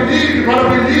got to believe, you've got to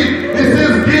believe. He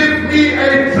says, give me a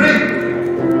drink.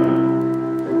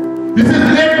 He says,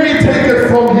 let me take it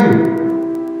from you.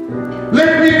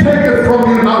 Let me take it from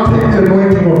you and I'll take the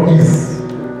anointing of ease.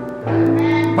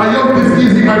 My yoke is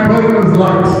easy, my burden is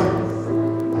light.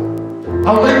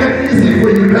 I'll make it easy for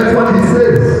you. That's what He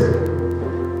says.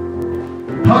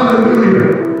 Hallelujah.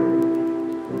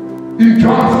 In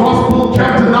John's Gospel,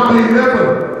 chapter number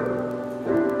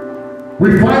 11, we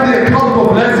find the account of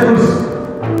Lazarus.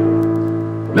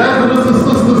 Lazarus'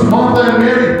 sisters, Martha and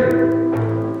Mary.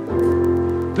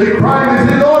 They cried and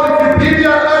said, Lord, if you'd been here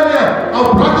earlier, our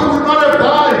brother would not have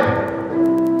died.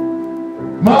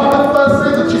 Martha first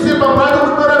said that. She said, my brother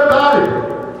would not have died.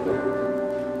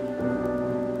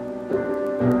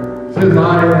 Says, I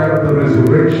am the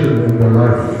resurrection and the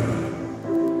life.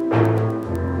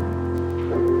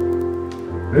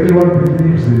 If anyone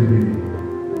believes in me,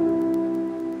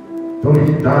 though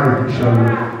he die, he shall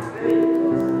live.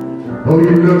 Though he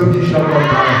lives, he shall not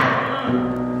die.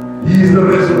 He is the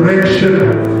resurrection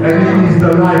and He is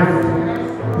the life.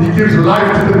 He gives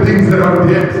life to the things that are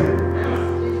dead.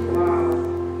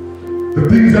 The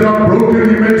things that are broken,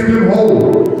 He makes them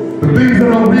whole. The things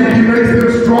that are weak, He makes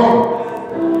them strong.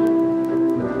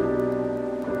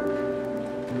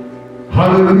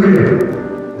 Hallelujah.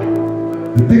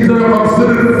 The things that are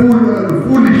considered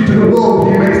foolish to the world,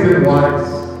 He makes them wise.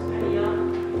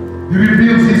 He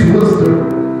reveals His wisdom.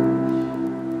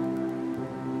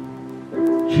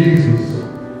 Jesus.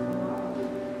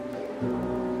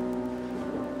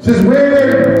 Says,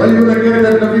 where are you going to get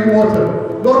that living water?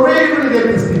 Lord, where are you going to get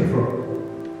this thing from?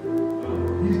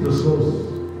 He's the source.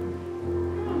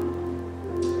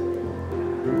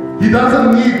 He doesn't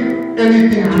need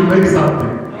anything to make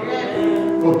something.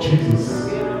 Oh, Jesus.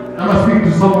 Am I speaking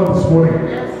to someone this morning?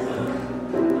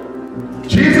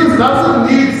 Jesus doesn't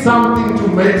need something to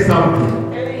make something.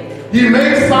 He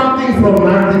makes something from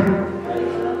nothing.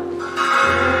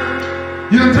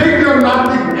 He'll take your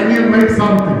nothing and He'll make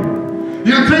something.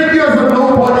 He'll take you as a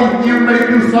nobody, He'll make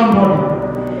you somebody.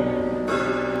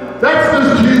 That's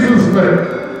this Jesus man.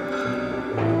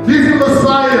 He's the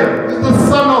Messiah. He's the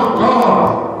Son of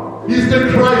God. He's the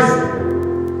Christ.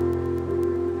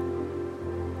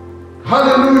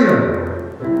 Hallelujah.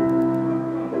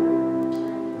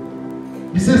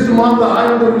 He says to Martha, I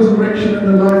am the resurrection and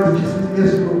the life. And she says,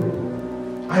 yes, Lord.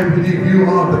 I believe you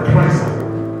are the Christ,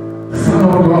 the Son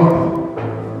of God.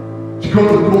 She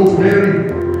goes and calls Mary.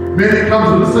 Mary comes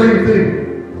with the same thing.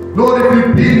 Lord, if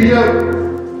you'd been here a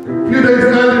few days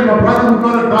earlier, my brother would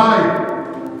not have died.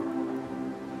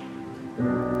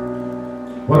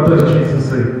 What does Jesus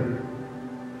say?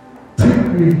 Take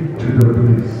me to the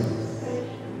place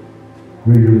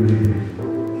where you live.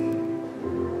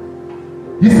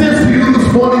 He says to you this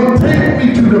morning, take me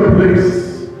to the place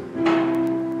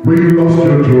where you lost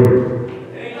your joy.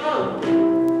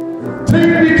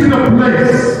 Take me to the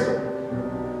place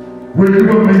where you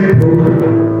were made broken,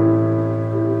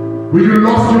 where you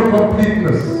lost your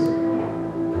completeness.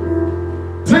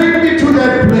 Take me to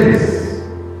that place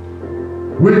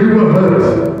where you were hurt.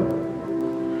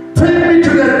 Take me to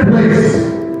that place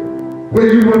where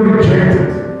you were rejected.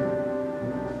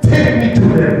 Take me to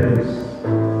that place.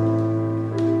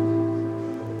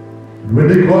 When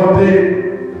they got there,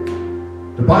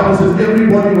 the Bible says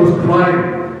everybody was crying.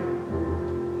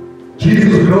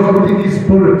 Jesus groaned in His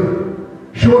spirit.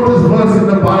 Shortest verse in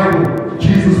the Bible,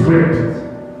 Jesus wept.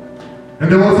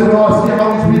 And they all said, oh, see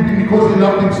how He's weeping because He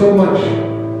loved Him so much.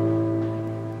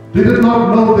 They did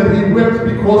not know that He wept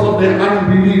because of their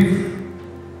unbelief.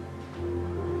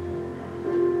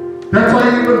 That's why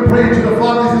He even prayed to the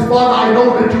Father. He says, Father, I know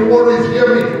that you always hear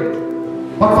me.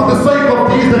 But for the sake of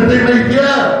these that they may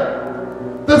hear,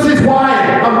 this is why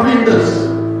I'm doing this.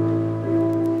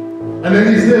 And then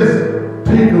He says,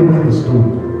 take away the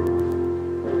stone.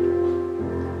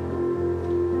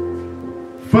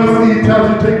 Firstly, He tells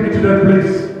you, take me to that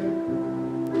place.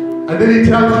 And then He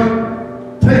tells you,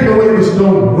 take away the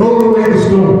stone, roll away the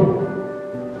stone.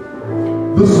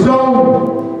 The stone,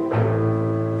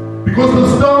 because the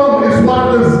stone is what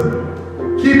is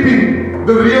keeping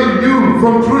the real you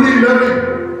from truly living.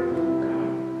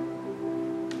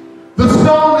 The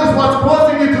stone is what's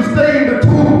causing you to stay in the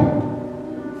tomb.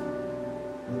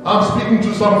 I'm speaking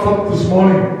to some folk this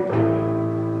morning.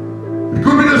 It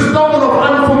could be the stone of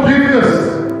unforgiveness.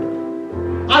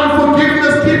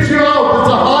 Unforgiveness keeps you out. It's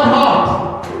a hard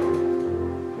heart.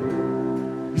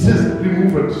 He says,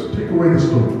 remove it. Take away the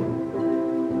stone.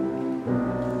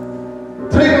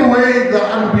 Take away the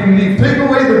unbelief. Take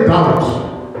away the doubt.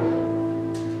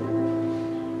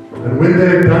 And when they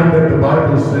had done that, the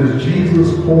Bible says,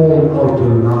 Jesus called out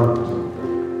aloud,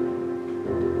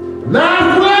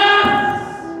 Lazarus,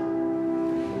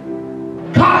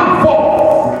 come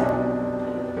forth.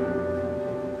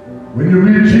 When you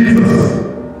read Jesus,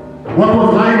 what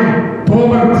was lying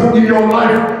dormant in your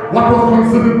life, what was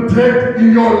considered dead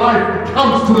in your life, it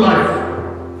comes to life.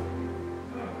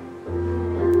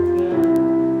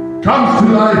 Comes to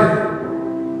life.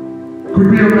 Could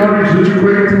be a marriage that you're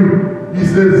going through. He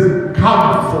says,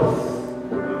 come forth.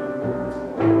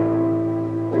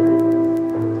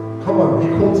 Come on, He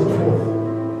calls it forth.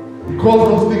 He calls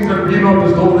those things that be not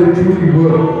as though they truly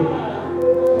were.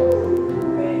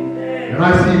 And I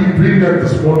see Him bring that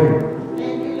this morning.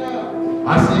 I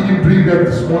see Him bring that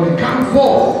this morning. Come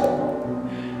forth.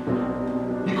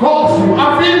 He calls you. I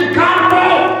feel come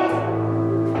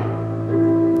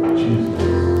forth. Jesus.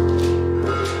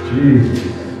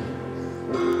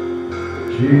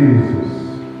 Jesus.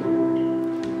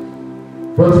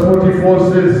 Verse 44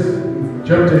 says,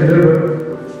 chapter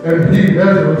 11, and he,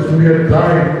 Lazarus, who had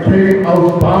died, came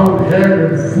out bound, hand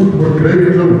and foot were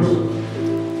graven clothes,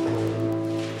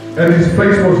 and his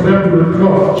face was wrapped with a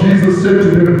cloth. Jesus said to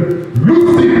him,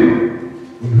 "Loose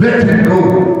him, let him go.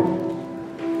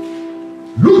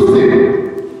 Loose him,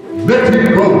 let him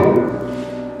go."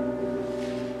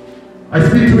 I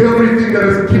speak to everything that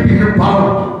is keeping you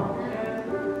bound.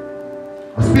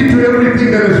 I speak to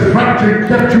everything that is fractured,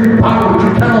 kept you bound, that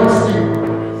you cannot see.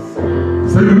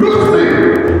 Say, loose it,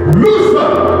 loose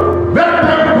them, let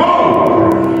them go.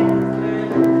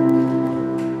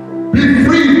 Be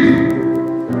free.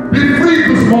 Be free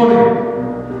this morning.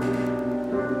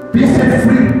 Be set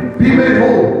free. Be made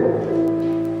whole.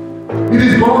 It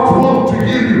is God's will to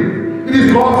heal you. It is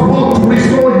God's will to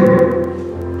restore you.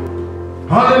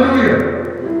 Hallelujah.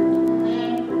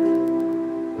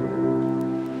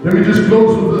 Let me just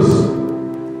close with this.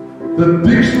 The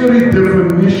dictionary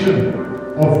definition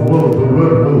of will, the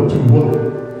word will, to will.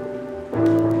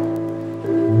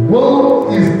 Will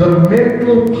is the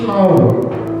mental power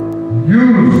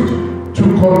used to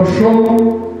control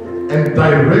and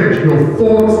direct your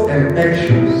thoughts and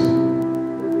actions.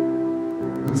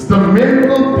 It's the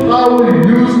mental power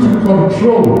used to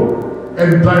control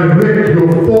and direct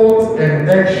your thoughts and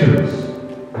actions,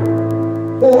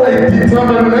 or a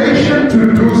determination to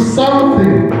do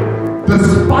something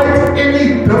despite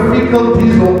any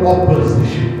difficulties or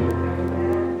opposition.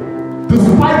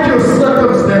 Despite your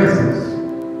circumstances,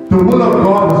 the will of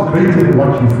God is greater than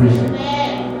what you face.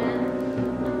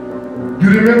 You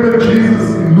remember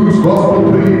Jesus in Luke's Gospel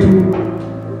 22?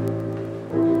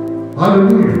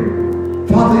 Hallelujah.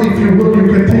 Father, if you will, you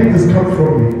can take this cup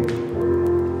from me.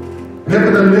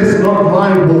 Nevertheless, not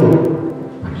my will,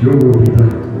 but your will be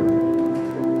done.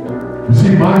 You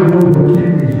see, my will keep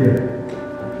me here.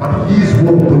 But his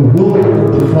will, the will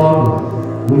of the Father,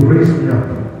 will raise me up.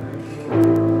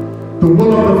 The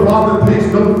will of the Father takes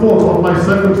no thought of my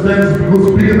circumstances, because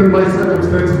it's bigger than my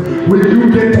circumstances. When you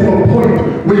get to a point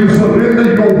where you surrender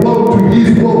your will to his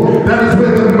will, that is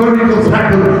where the miracles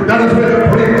happen. That is where the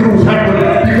breakthroughs happen.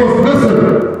 Because listen,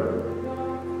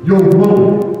 your will,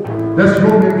 that's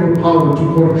your mental power to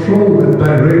control and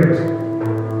direct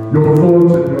your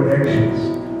thoughts and your actions.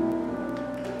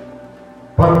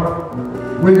 But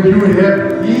when you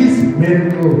have his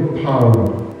mental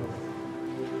power,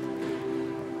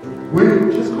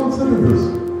 just consider this.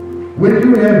 When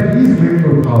you have his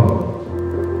mental power,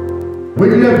 when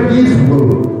you have his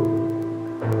will,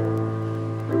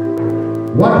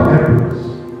 what happens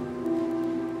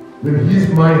when his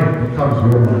mind becomes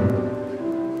your mind?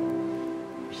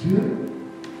 See that?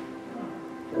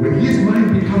 When his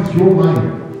mind becomes your mind,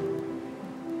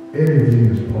 anything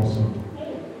is possible.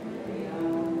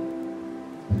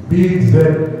 It means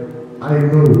that I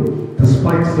know,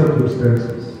 despite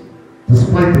circumstances,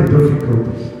 despite the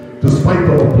difficulties, despite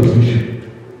the opposition,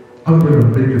 I'm going to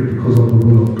make it because of the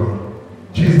will of God.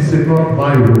 Jesus said, not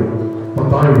my will, but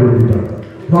thy will be done.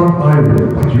 Not my will,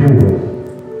 but your will.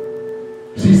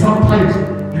 See, sometimes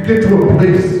you get to a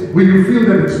place where you feel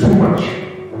that it's too much.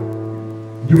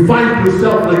 You find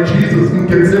yourself like Jesus in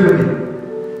Gethsemane,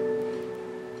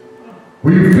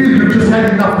 where you feel you just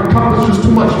had enough, the cup is just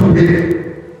too much to bear.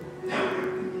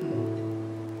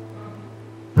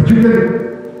 But you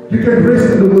can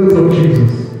rest in the words of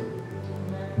Jesus.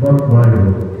 Not my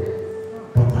will,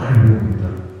 but thy will be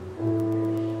done.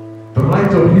 The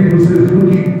writer of Hebrews says,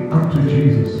 looking unto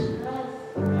Jesus,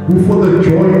 who for the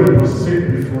joy that was set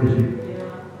before him,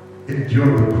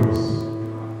 endured the cross.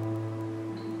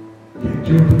 He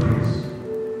endured the cross.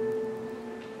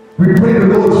 We pray the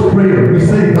Lord's Prayer. We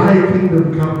say, thy kingdom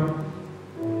come.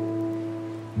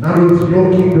 Now it's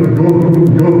your kingdom, your rule,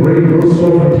 your reign, your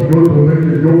sovereignty, your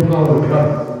dominion, your power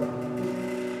come.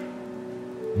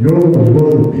 Your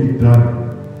will be done.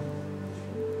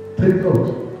 Take note.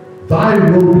 Thy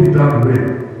will be done where?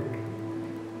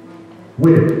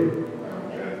 Where?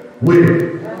 Where?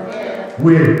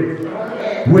 Where?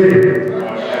 Where?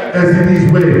 As it is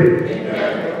where?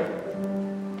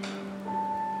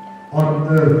 On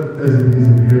earth as it is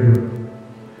in heaven.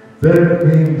 That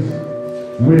means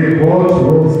where God's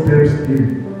will steps in,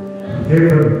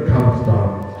 heaven comes down.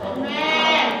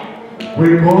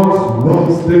 Where God's will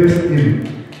steps in,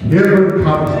 heaven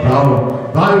comes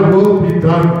down. Thy will be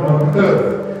done on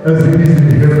earth as it is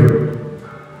in heaven.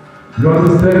 You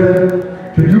understand that?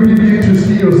 Can you begin to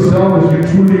see yourself as you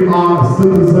truly are a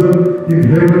citizen in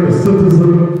heaven, a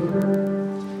citizen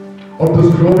of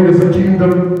this glorious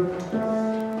kingdom?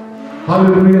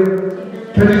 Hallelujah.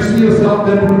 Can you see yourself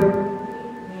that way?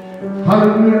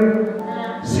 Hallelujah.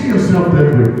 See yourself that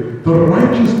way. The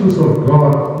righteousness of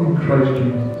God in Christ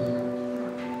Jesus.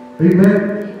 Amen.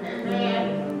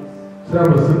 So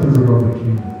I'm a citizen of the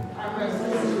kingdom.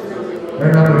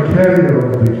 And I'm a carrier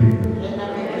of the kingdom.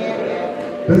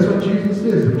 That's what Jesus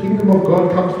says. The kingdom of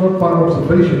God comes not by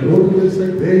observation. Nor do they say,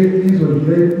 there it is or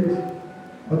here it is.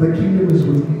 But the kingdom is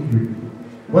within you.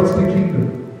 What's the kingdom?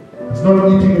 It's not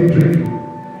eating and drinking.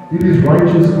 It is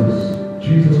righteousness.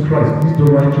 Jesus Christ is the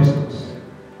righteousness.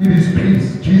 It is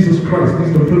peace. Jesus Christ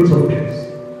is the Prince of Peace.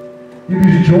 It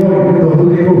is joy in the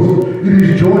Holy Ghost. It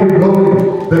is joy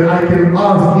knowing that I can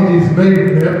ask in His name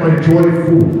and have my joy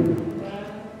full.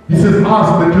 He says, ask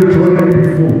that your joy may be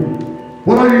full.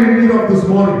 What are you in need of this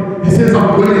morning? He says,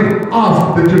 I'm willing.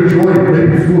 Ask that your joy may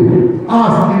be full.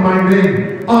 Ask in my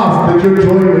name. Ask that your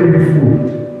joy may be full.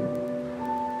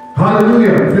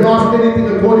 Hallelujah. If you ask anything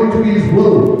according to His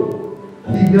will,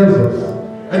 He hears us.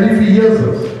 And if He hears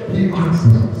us, He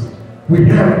answers us. We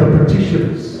have the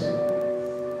petitions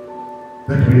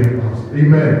that we have asked.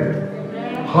 Amen.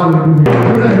 Hallelujah.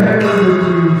 I'm going to hand over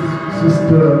to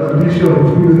Sister Alicia,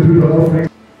 who's going to do the offering.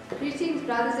 Greetings,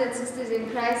 brothers and sisters in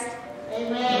Christ.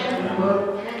 Amen.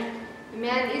 Amen.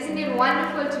 Amen. Isn't it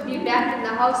wonderful to be back in the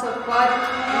house of God?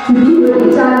 To be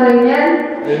with each other.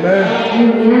 Amen.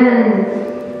 Amen. Amen.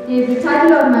 The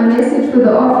title of my message for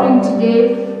the offering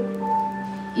today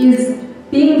is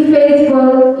Being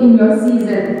Faithful in Your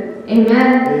Season.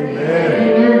 Amen.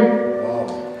 Amen. Wow.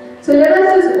 So let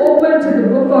us just open to the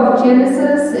book of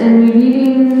Genesis, and we're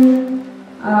reading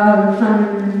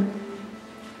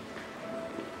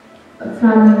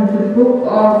from the book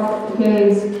of,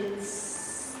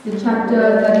 it's the chapter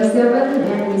 37,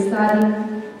 and we're starting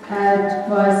at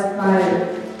verse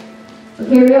 5.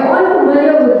 Okay, we are all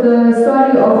familiar with the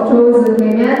story of Joseph,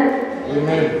 amen?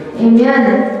 Amen.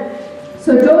 Amen. So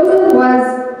Joseph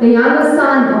was the younger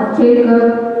son of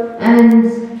Jacob, and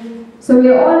so we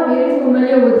are all very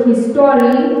familiar with his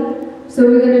story. So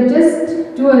we're going to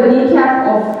just do a recap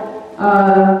of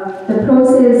the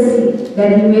process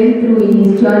that he went through in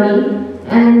his journey.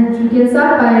 And you can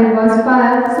start by verse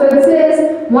 5. So it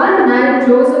says, one night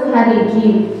Joseph had a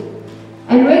dream.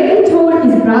 And when he told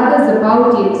his brothers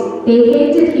about it, they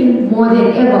hated him more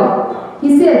than ever.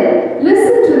 He said,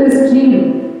 listen to this dream.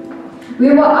 We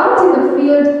were out in the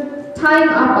field tying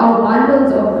up our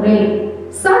bundles of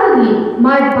grain. Suddenly,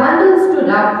 my bundle stood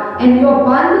up, and your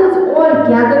bundles all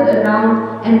gathered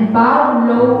around and bowed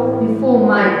low before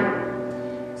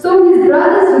mine. So his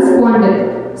brothers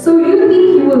responded, so you think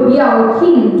you will be our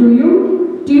king, do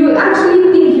you? Do you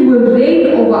actually think you will reign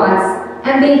over us?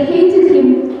 And they hated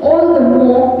him all the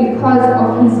more because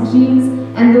of his dreams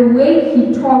and the way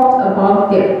he talked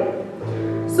about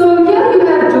them. So here you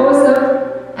have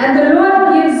Joseph, and the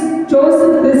Lord gives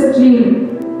Joseph this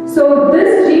dream. So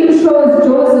this dream shows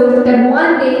Joseph that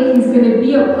one day he's going to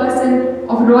be a person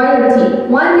of royalty.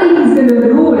 One day he's going to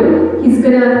rule. He's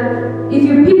going to, if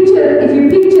you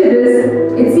picture this,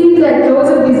 it seems that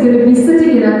Joseph is going to be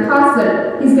sitting in a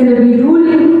castle. He's going to be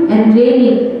ruling and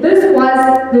reigning. This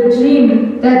was the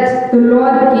dream that the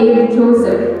Lord gave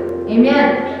Joseph.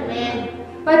 Amen.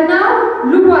 Amen. But now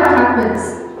look what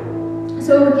happens.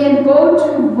 So we can go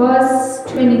to verse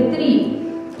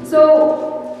 23. So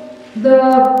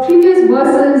the previous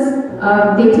verses,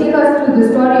 they take us through the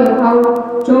story of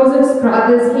how Joseph's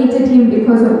brothers hated him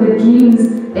because of the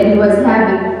dreams that he was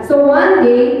having. So one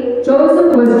day,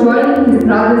 Joseph was joining his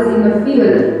brothers in the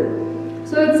field.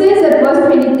 So it says at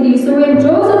verse 23, so when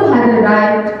Joseph had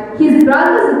arrived, his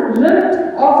brothers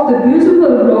ripped off the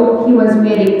beautiful robe he was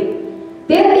wearing.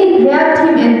 Then they grabbed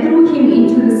him and threw him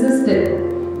into the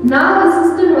cistern. Now the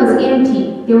cistern was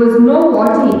empty. There was no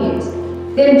water in it.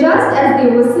 Then just as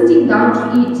they were sitting down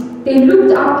to eat, they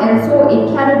looked up and saw a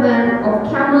caravan of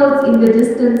camels in the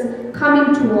distance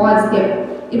coming towards them.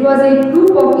 It was a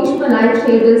group of Ishmaelite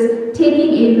traders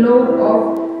taking a load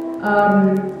of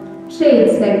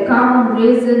trades like gum,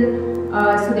 raisin,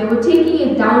 so they were taking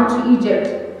it down to Egypt.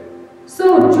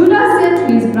 So Judah said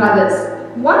to his brothers,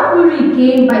 what will we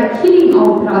gain by killing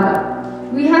our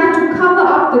brother? We have to cover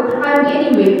up the crime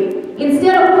anyway.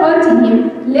 Instead of hurting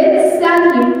him, let's sell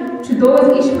him to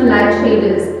those Ishmaelite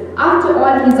traders. After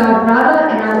all, he's our brother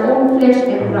and our own flesh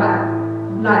and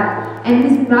blood. And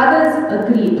his brothers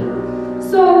agreed.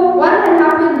 So what had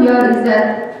happened here is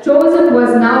that Joseph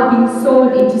was now being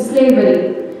sold into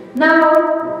slavery.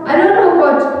 Now, I don't know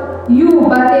about you,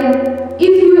 but then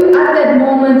if you at that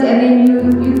moment and then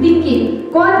you're thinking,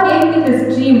 God gave me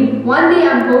this dream, one day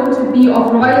I'm going to be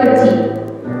of royalty.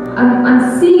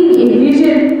 I'm seeing a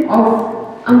vision of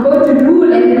I'm going to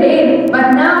rule and reign,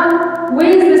 but now where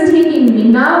is this taking me?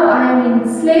 Now I am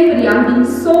in slavery, I'm being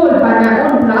sold by my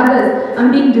own brothers,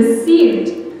 I'm being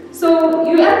deceived. So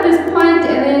you're at this point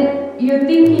and then you're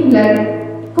thinking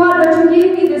like, God, but you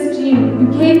gave me this dream, you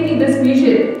gave me this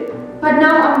vision, but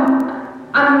now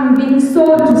I'm being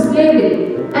sold to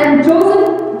slavery. And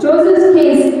Joseph's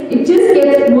case, it just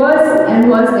gets worse and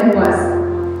worse and worse.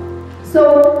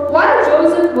 So while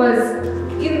Joseph was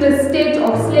in the state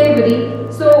of slavery,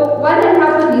 so what had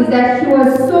happened is that he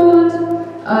was sold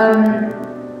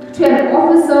to an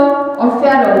officer of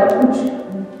Pharaoh, which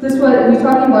this was, we're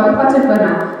talking about Potiphar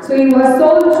now. So he was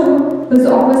sold to this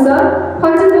officer.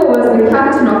 Potiphar was the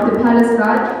captain of the palace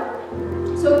guard.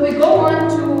 So we go on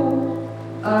to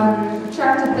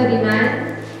chapter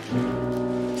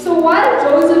 39. So while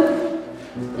Joseph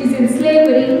is in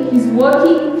slavery, he's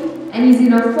working and he's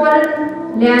in a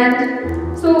foreign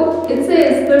land. So it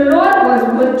says, the Lord was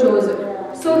with Joseph.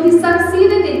 So he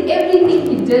succeeded in everything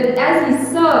he did as he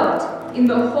served in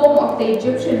the home of the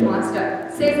Egyptian master.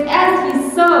 Says as he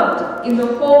served in the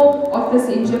home of this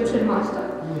Egyptian master.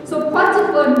 So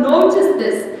Potiphar noticed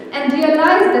this and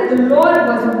realized that the Lord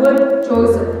was with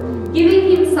Joseph,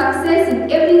 giving him success in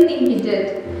everything he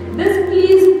did. This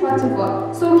pleased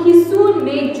Potiphar, so he soon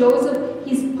made Joseph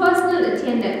his personal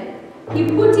attendant. He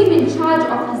put him in charge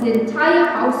of his entire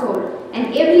household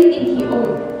and everything he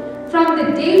owned. From the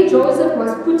day Joseph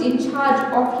was put in charge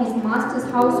of his master's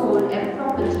household and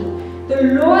property, the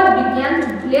Lord began to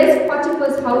bless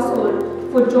Potiphar's household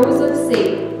for Joseph's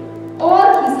sake.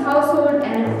 All his household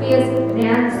and affairs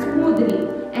ran smoothly,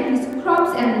 and his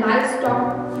crops and livestock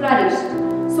flourished.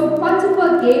 So Potiphar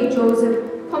gave Joseph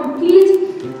complete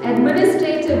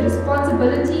administrative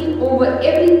responsibility over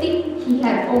everything he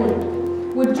had owned.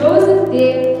 With Joseph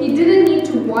there, he didn't need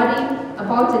to worry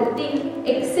about a thing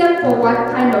except for what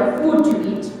kind of food to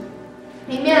eat.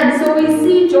 Amen. So we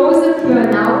see Joseph here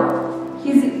now.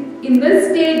 He's in this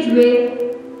stage where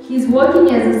he's working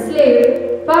as a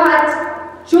slave, but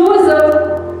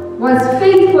Joseph was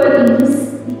faithful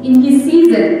in his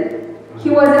season. He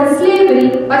was in slavery,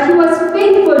 but he was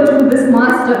faithful to this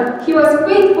master. He was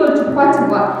faithful to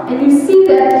Potiphar. And you see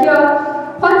that here,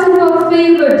 Potiphar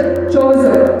favored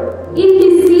Joseph. In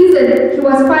his season, he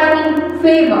was finding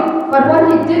favor. But what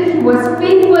he did, he was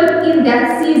faithful in that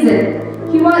season.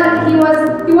 He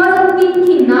wasn't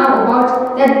thinking now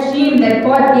about that dream that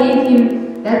God gave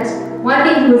him, that one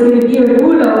day he was going to be a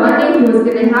ruler, one day he was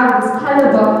going to have this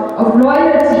caliber of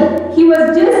loyalty. He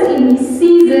was just in his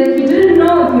season. He didn't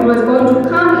know if he was going to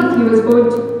come, if he was going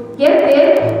to get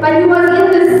there, but he was in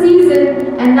the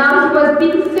season, and now he was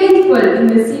being faithful in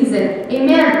the season.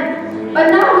 Amen. But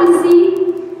now we see,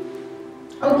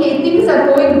 okay, things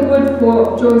are going good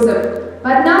for Joseph.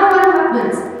 But now what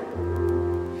happens?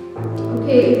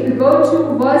 Okay, if we go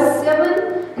to verse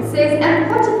 7, it says, and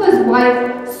Potiphar's wife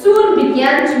soon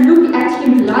began to look at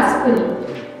him lustfully.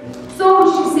 So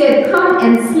she said, come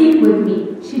and sleep with me,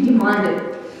 she demanded.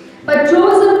 But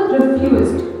Joseph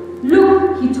refused.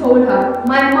 Look, he told her,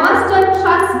 my master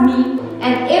trusts me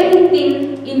and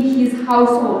everything in his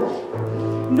household.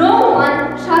 No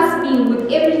one trusts me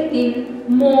with everything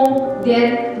more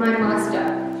than my master.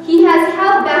 He has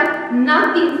held back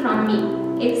nothing from me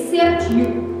except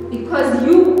you, because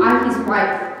you are his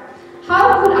wife.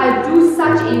 How could I do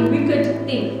such a wicked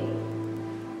thing?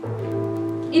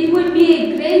 It would be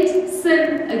a great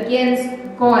sin against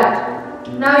God.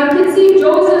 Now you can see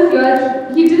Joseph here,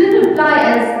 he didn't reply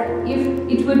as if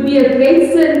it would be a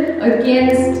great sin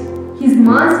against his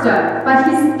master, but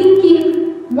he's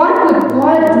thinking, what would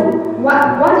God do?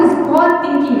 What is God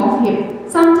thinking of him?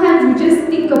 Sometimes we just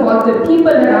think about the people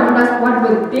around us, what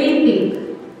would they think?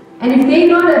 And if they're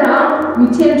not around, we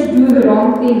tend to do the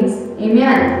wrong things.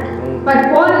 Amen. But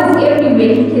God is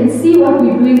everywhere. He can see what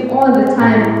we're doing all the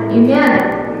time. Amen.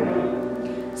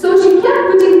 So she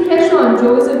kept putting pressure on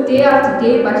Joseph day after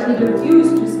day, but he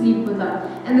refused to sleep with her.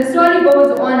 And the story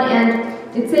goes on, and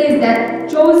it says that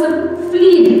Joseph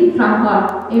fled from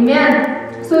her.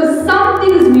 Amen. So some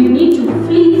things we need to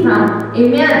flee from.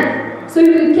 Amen. So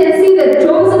you can see that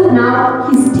Joseph now,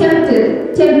 he's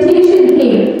tempted. Temptation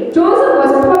came. Joseph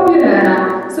was popular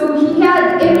now. So he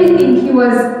had everything. He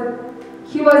was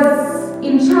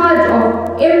in charge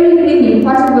of everything in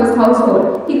Potiphar's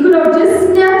household. He could have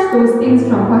just snatched those things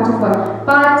from Potiphar,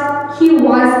 but he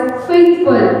was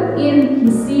faithful in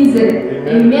his season.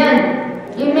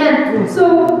 Amen. Amen. So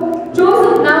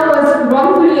Joseph now was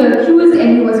wrongfully accused and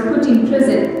he was put in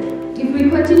prison. If we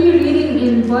continue reading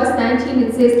in verse 19,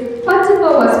 it says,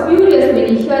 Potiphar was furious when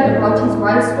he heard about his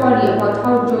wife's story about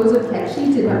how Joseph had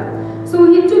treated her. So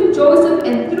he took Joseph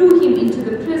and threw him into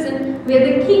the prison where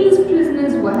the king's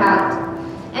prisoners were held.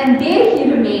 And there he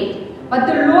remained. But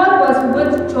the Lord was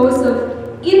with Joseph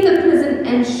in the prison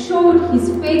and showed his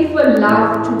faithful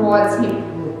love towards him.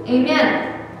 Amen.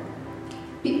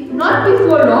 Not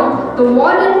before long, the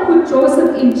warden put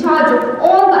Joseph in charge of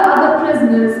all the other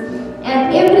prisoners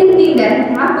and everything that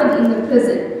had happened in the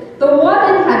prison. The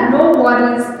warden had no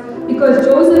worries because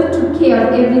Joseph took care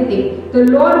of everything. The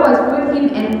Lord was with him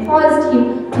and caused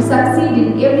him to succeed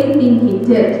in everything he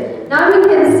did. Now we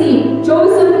can see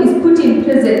Joseph is put in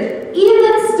prison.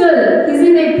 Even still, he's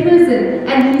in a prison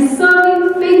and he's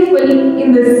serving faithfully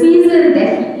in the season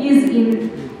that he is in.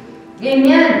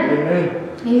 Amen.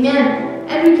 Amen. Amen.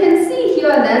 And we can see here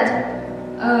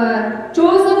that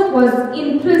Joseph was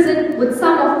in prison with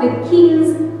some of the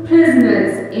king's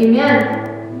prisoners.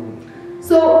 Amen.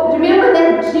 So remember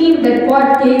that dream that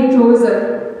God gave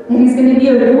Joseph, that he's going to be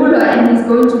a ruler and he's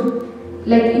going to,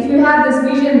 like if you have this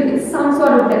vision, it's some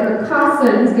sort of like a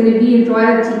castle, he's going to be in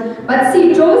royalty. But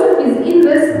see, Joseph is in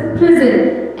this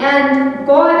prison and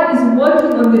God is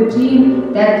working on the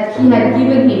dream that he had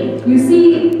given him. You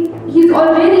see, he's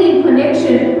already in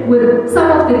connection with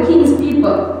some of the king's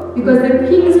people because the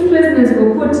king's prisoners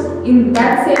were put in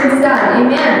that same cell.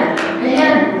 Amen.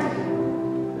 Amen.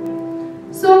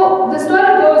 So the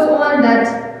story goes on that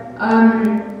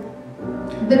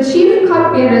the chief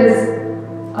cupbearers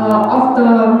of the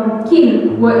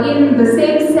king were in the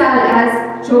same cell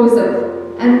as Joseph.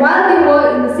 And while they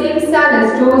were in the same cell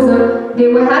as Joseph, they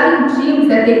were having dreams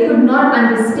that they could not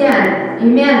understand.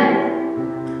 Amen.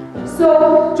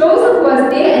 So Joseph was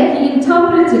there and he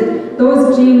interpreted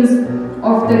those dreams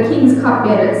of the king's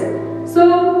cupbearers. So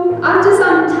after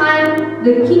some time,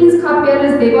 the king's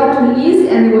cupbearers, they got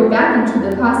released and they were back into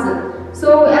the castle.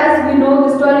 So as we know,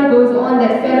 the story goes on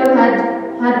that Pharaoh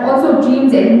had also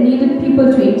dreams and he needed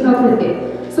people to interpret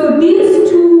them. So these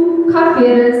two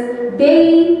cupbearers,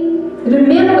 they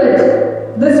remembered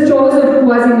this Joseph who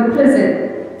was in the prison,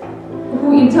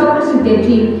 who interpreted their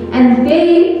dream, and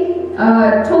they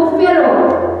told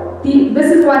Pharaoh,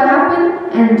 this is what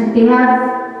happened, and they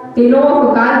know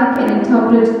of a guy who can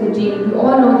interpret the dream. We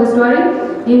all know the story.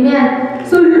 Amen.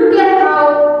 So look at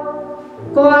how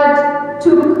God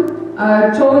took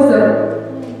Joseph.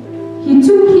 He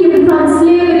took him from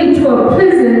slavery to a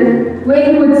prison where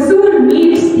he would soon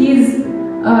meet these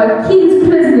king's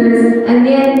prisoners, and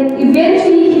then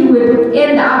eventually he would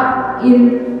end up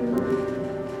in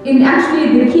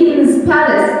actually the king's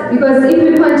palace. Because if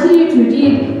we continue to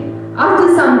read, after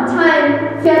some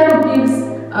time, Pharaoh gives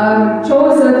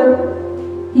Joseph,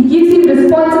 he gives him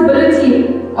responsibility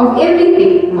of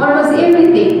everything, almost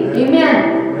everything.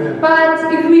 Amen.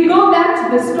 But if we go back to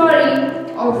the story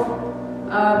of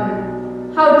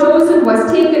how Joseph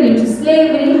was taken into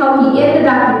slavery, how he ended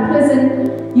up in prison,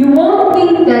 you won't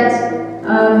think that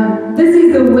this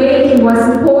is the way he was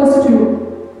supposed to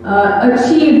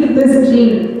achieve this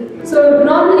dream. So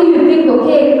normally you think,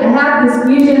 okay, I have this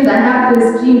vision, I have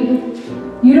this dream.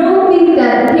 You don't think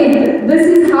that, okay, this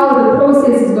is how the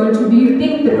process is going to be. You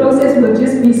think the process will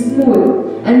just be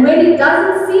smooth. And when it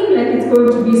doesn't seem like it's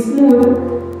going to be smooth,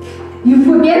 you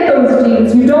forget those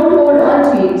dreams. You don't hold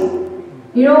on to it.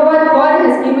 You know what God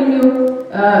has given you,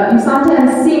 you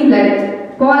sometimes seem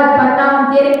like, God, but now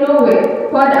I'm getting nowhere.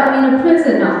 God, I'm in a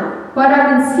prison now. God,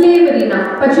 I'm in slavery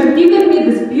now. But you've given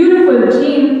me this beautiful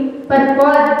dream. But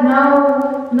God, now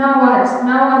what?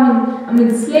 Now I'm in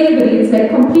slavery. It's like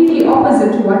completely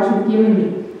opposite to what you've given me.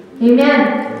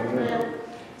 Amen.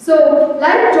 So,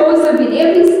 like Joseph, in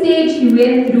every stage he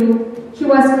went through, he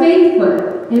was faithful.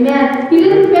 Amen. He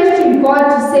didn't question God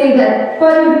to say that,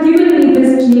 God, you've given me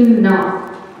this dream now.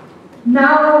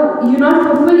 Now you're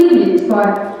not fulfilling it,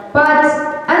 God. But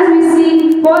as we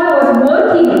see, God was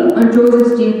working on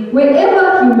Joseph's dream.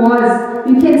 Wherever he was,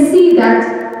 you can see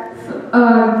that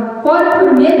God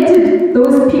connected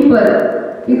those people.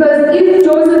 Because if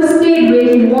Joseph stayed where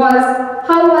he was,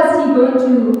 how was he going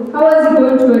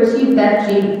to achieve that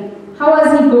dream? How was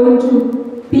he going to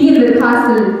be in the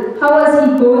castle? How was he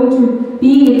going to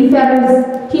be in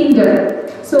Pharaoh's kingdom?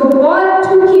 So God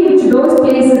took him to those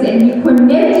places and he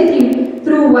connected him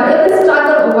through whatever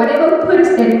struggle or whatever pit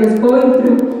that he was going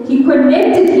through. He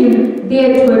connected him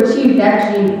there to achieve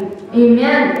that dream.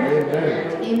 Amen.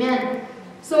 Amen. Amen.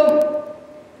 So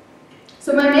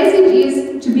my message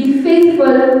is to be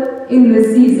faithful in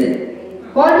this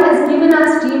season. God has given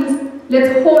us dreams.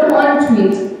 Let's hold on to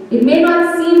it. It may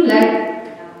not seem like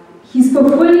He's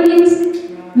fulfilling it.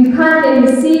 We can't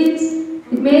really see it.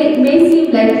 It may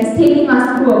seem like He's taking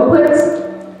us through a pit,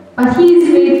 but He is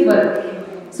faithful.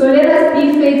 So let us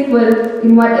be faithful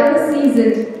in whatever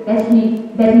season that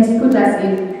He's put us in.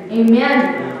 Amen.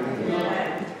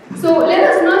 So let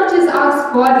us not just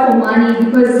ask God for money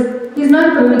because He's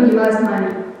not going to give us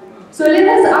money. So let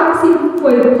us ask Him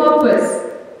for a purpose.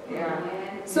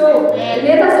 So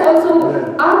let us also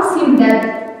ask Him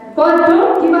that, God,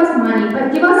 don't give us money,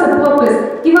 but give us a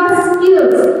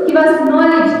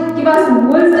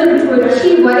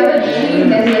achieve whatever dream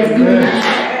that He has given us.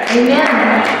 Amen.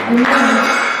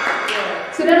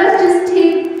 Amen. So let us just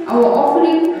take our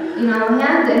offering in our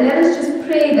hands and let us just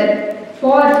pray that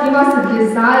God give us a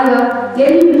desire,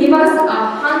 let Him give us a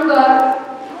hunger,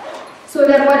 so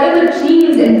that whatever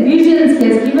dreams and visions He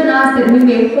has given us, that we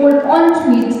may hold on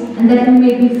to it and that we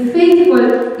may be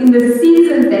faithful in the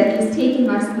seasons that He is taking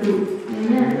us through.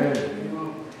 Amen.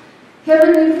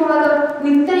 Heavenly Father,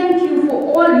 we thank You for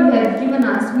all You have given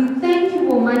us. We thank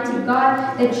You, Almighty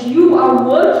God, that You are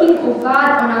working, oh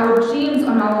God, on our dreams,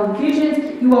 on our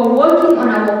visions. You are working on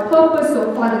our purpose,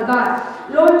 oh Father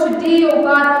God. Lord, today, oh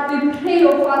God, we pray,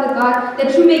 oh Father God,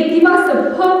 that You may give us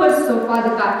a purpose, oh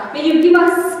Father God. May You give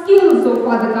us skills, oh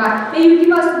Father God. May You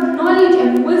give us knowledge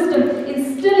and wisdom.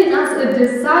 Instill in us a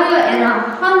desire and a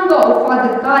hunger, oh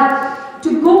Father God,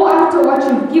 to go after what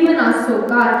You've given us, oh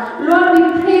God. Lord,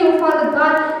 we pray, oh Father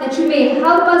God, that You may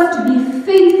help us to be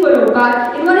faithful, oh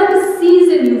God, in whatever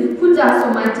season You've put us,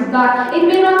 Almighty God. It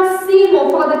may not seem, oh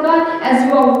Father God, as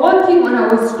You are working on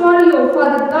our story, oh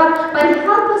Father God, but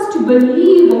help us to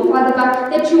believe, oh Father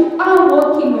God, that You are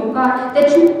working, oh God,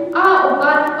 that You are, oh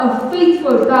God, a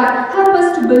faithful God. Help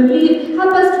us to believe,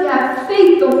 help us to have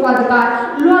faith, oh Father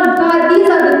God. Lord God, these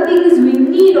are the things we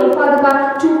need, oh Father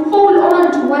God, to hold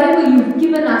on to whatever You've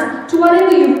given us, to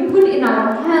whatever You've put in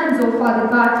our hands, oh Father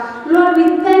God. Lord,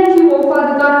 we thank You, oh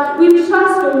Father God. We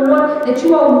trust, oh Lord, that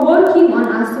You are working on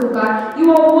us, oh God.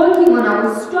 You are working on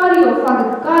our story, oh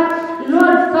Father God.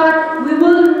 Lord God, we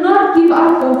will not give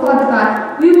up, oh Father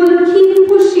God. We will keep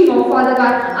pushing, oh Father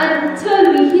God,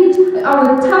 until we hit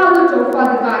our target, oh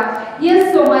Father God.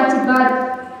 Yes, Almighty God.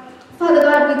 Father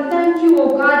God, we thank You,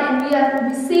 oh God, and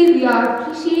we say we are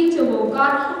appreciative, oh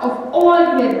God, of all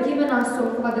You have given us,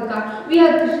 oh Father God. We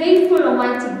are grateful,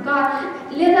 Almighty God.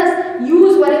 Let us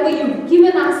use whatever You've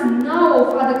given us now,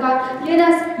 oh Father God. Let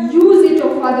us use it,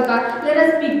 oh Father God. Let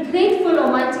us be grateful,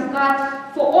 Almighty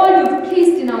God, for all You've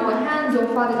placed in our hands, oh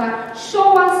Father God.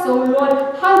 Show us, oh Lord,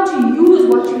 how to use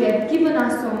what You have given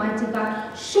us, Almighty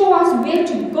God. Show us where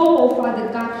to go, oh Father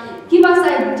God. Give us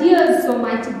ideas,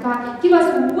 Almighty God. Give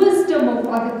us wisdom, oh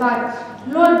Father God.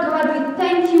 Lord God, we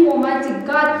thank You, Almighty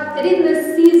God, that in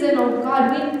this season, oh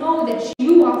God, we know that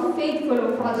You are faithful,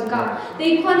 oh Father God.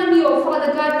 The economy, oh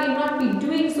Father God, may not be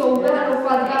doing so well, oh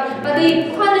Father God, but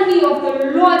the economy of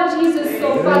the Lord Jesus,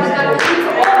 oh Father God, it's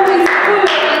always full,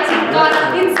 Almighty God.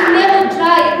 It's never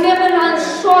dry, it never runs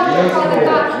short, oh Father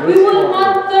God. We will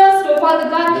not thirst, oh Father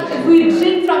God, if we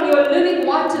drink from Your living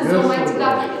waters, Almighty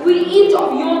God. If we eat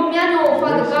of Your manna, oh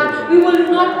Father God, we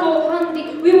will not go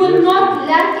hungry. We will not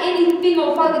lack anything,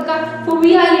 oh Father God, for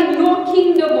we are in Your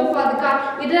kingdom, oh Father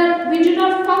God. We do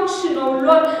not function, oh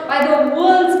Lord, by the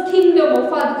world's kingdom, oh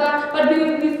Father God, but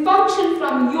we function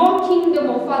from Your kingdom,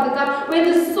 oh Father God, where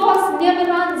the source never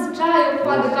runs dry, oh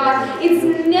Father God. It's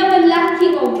never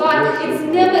lacking, oh God. It's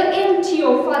never empty,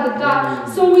 oh Father God.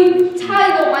 So we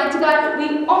tithe, Almighty God.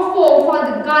 We offer, oh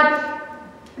Father God,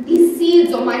 these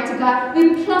seeds, Almighty God.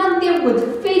 We plant them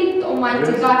with faith,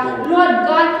 Almighty God. Lord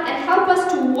God, and help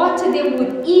us to water them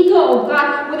with eager, oh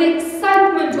God, with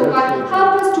excitement, oh God.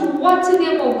 Help us to water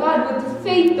them, oh God, with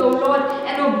faith, oh Lord,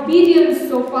 and obedience,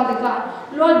 oh Father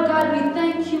God. Lord God, we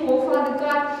thank You, oh Father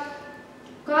God.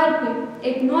 God, we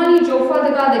acknowledge, oh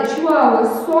Father God, that You are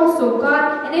our source, oh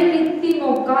God, and everything,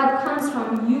 oh God, comes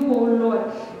from You, oh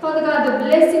Lord. Father God, the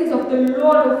blessings of the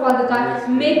Lord, oh Father God,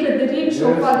 make the rich,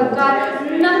 oh Father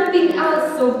God, nothing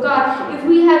else, oh God. If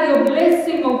we have Your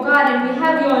blessing, oh God, and we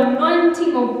have Your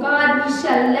anointing, oh God, we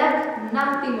shall lack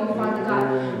nothing, oh Father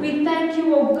God. We thank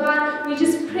You, oh God. We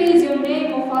just praise Your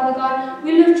name, oh Father God.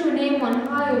 We lift Your name on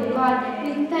high, oh God.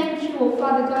 We thank You, oh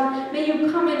Father God. May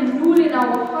You come and rule in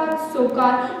our hearts, oh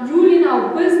God. Rule in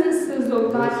our businesses, oh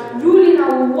God. Rule in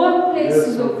our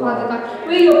workplaces, oh Father God.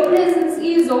 Where Your presence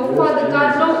is, oh Father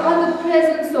God. No other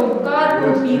presence, oh God,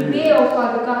 will be there, oh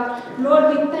Father God.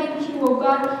 Lord, we thank You, oh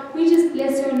God. We just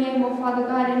bless Your name, oh Father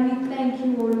God, and we thank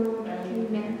You, oh Lord.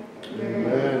 Amen.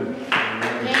 Amen.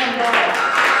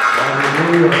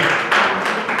 Hallelujah.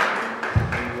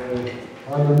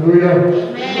 Hallelujah.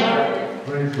 Amen.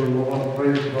 Praise the Lord.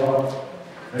 Praise God.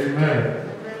 Amen.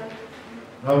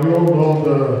 Now we all know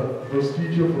the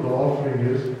procedure for the offering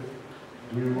is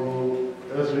we will,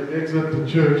 as we exit the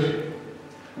church,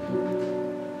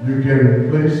 you can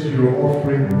place your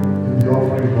offering in the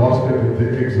offering basket at the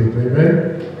exit.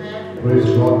 Amen. Praise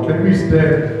God. Can we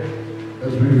stand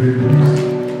as we release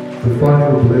the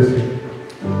final blessing?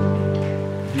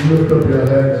 You lift up your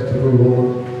hands to the Lord.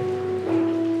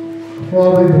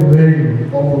 Father, in the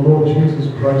name of the Lord Jesus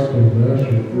Christ of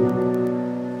Nazareth,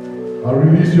 I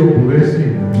release Your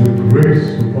blessing, Your grace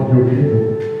upon Your people.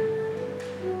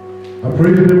 I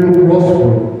pray that they will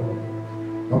prosper.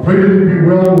 I pray that it be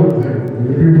well with them,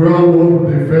 that it be well, Lord,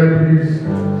 with their families,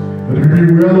 that it be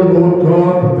well, Lord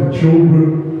God, with their children,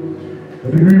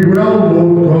 that it be well,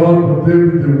 Lord God, with them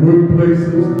in their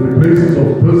workplaces, their places of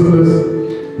business.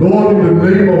 Lord, in the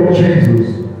name of Jesus,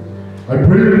 I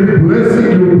pray that you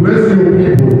bless your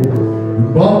people. You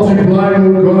multiply,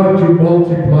 Lord God, you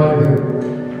multiply them.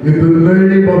 In the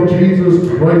name of Jesus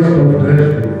Christ of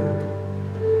Nazareth.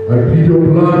 I plead your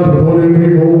blood upon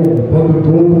every home, upon the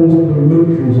doorposts and the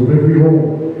lintels of every home.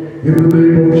 In the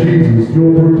name of Jesus,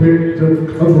 your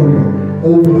protective covering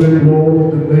over them,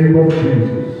 Lord, in the name of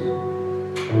Jesus.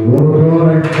 Lord God,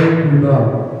 I thank you now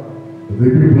that they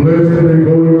be blessed and they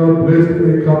going out, blessed and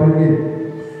they coming in.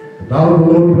 Now the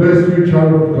Lord bless you,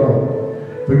 child of God.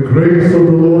 The grace of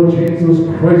the Lord Jesus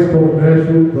Christ of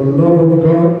Nazareth, the love of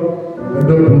God, and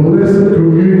the blessed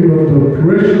communion of the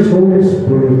precious Holy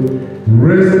Spirit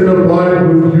rest and abide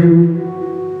with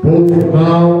you both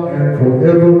now and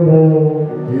forevermore.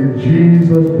 In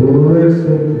Jesus' blessed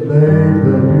name,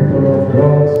 the people of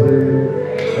God say,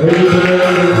 Amen.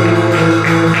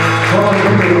 Come to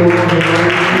the Lord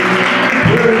tonight.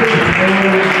 Praise His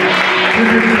name. Give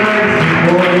Him thanks this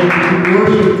morning. Give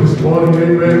worship this morning.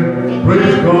 Amen.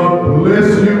 Praise God. Bless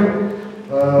you.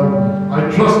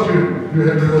 I trust you. You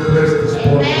have been blessed this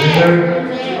morning. Amen.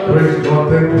 Praise God.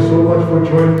 Thank you so much for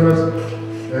joining us.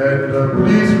 And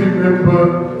please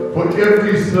remember, for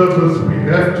every service we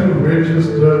have to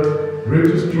register.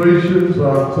 Registrations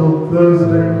are until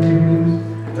Thursday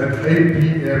evenings at 8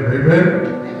 p.m. Amen?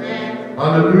 Amen.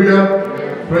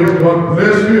 Hallelujah. Praise God.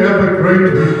 Bless you. Have a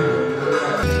great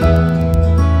week.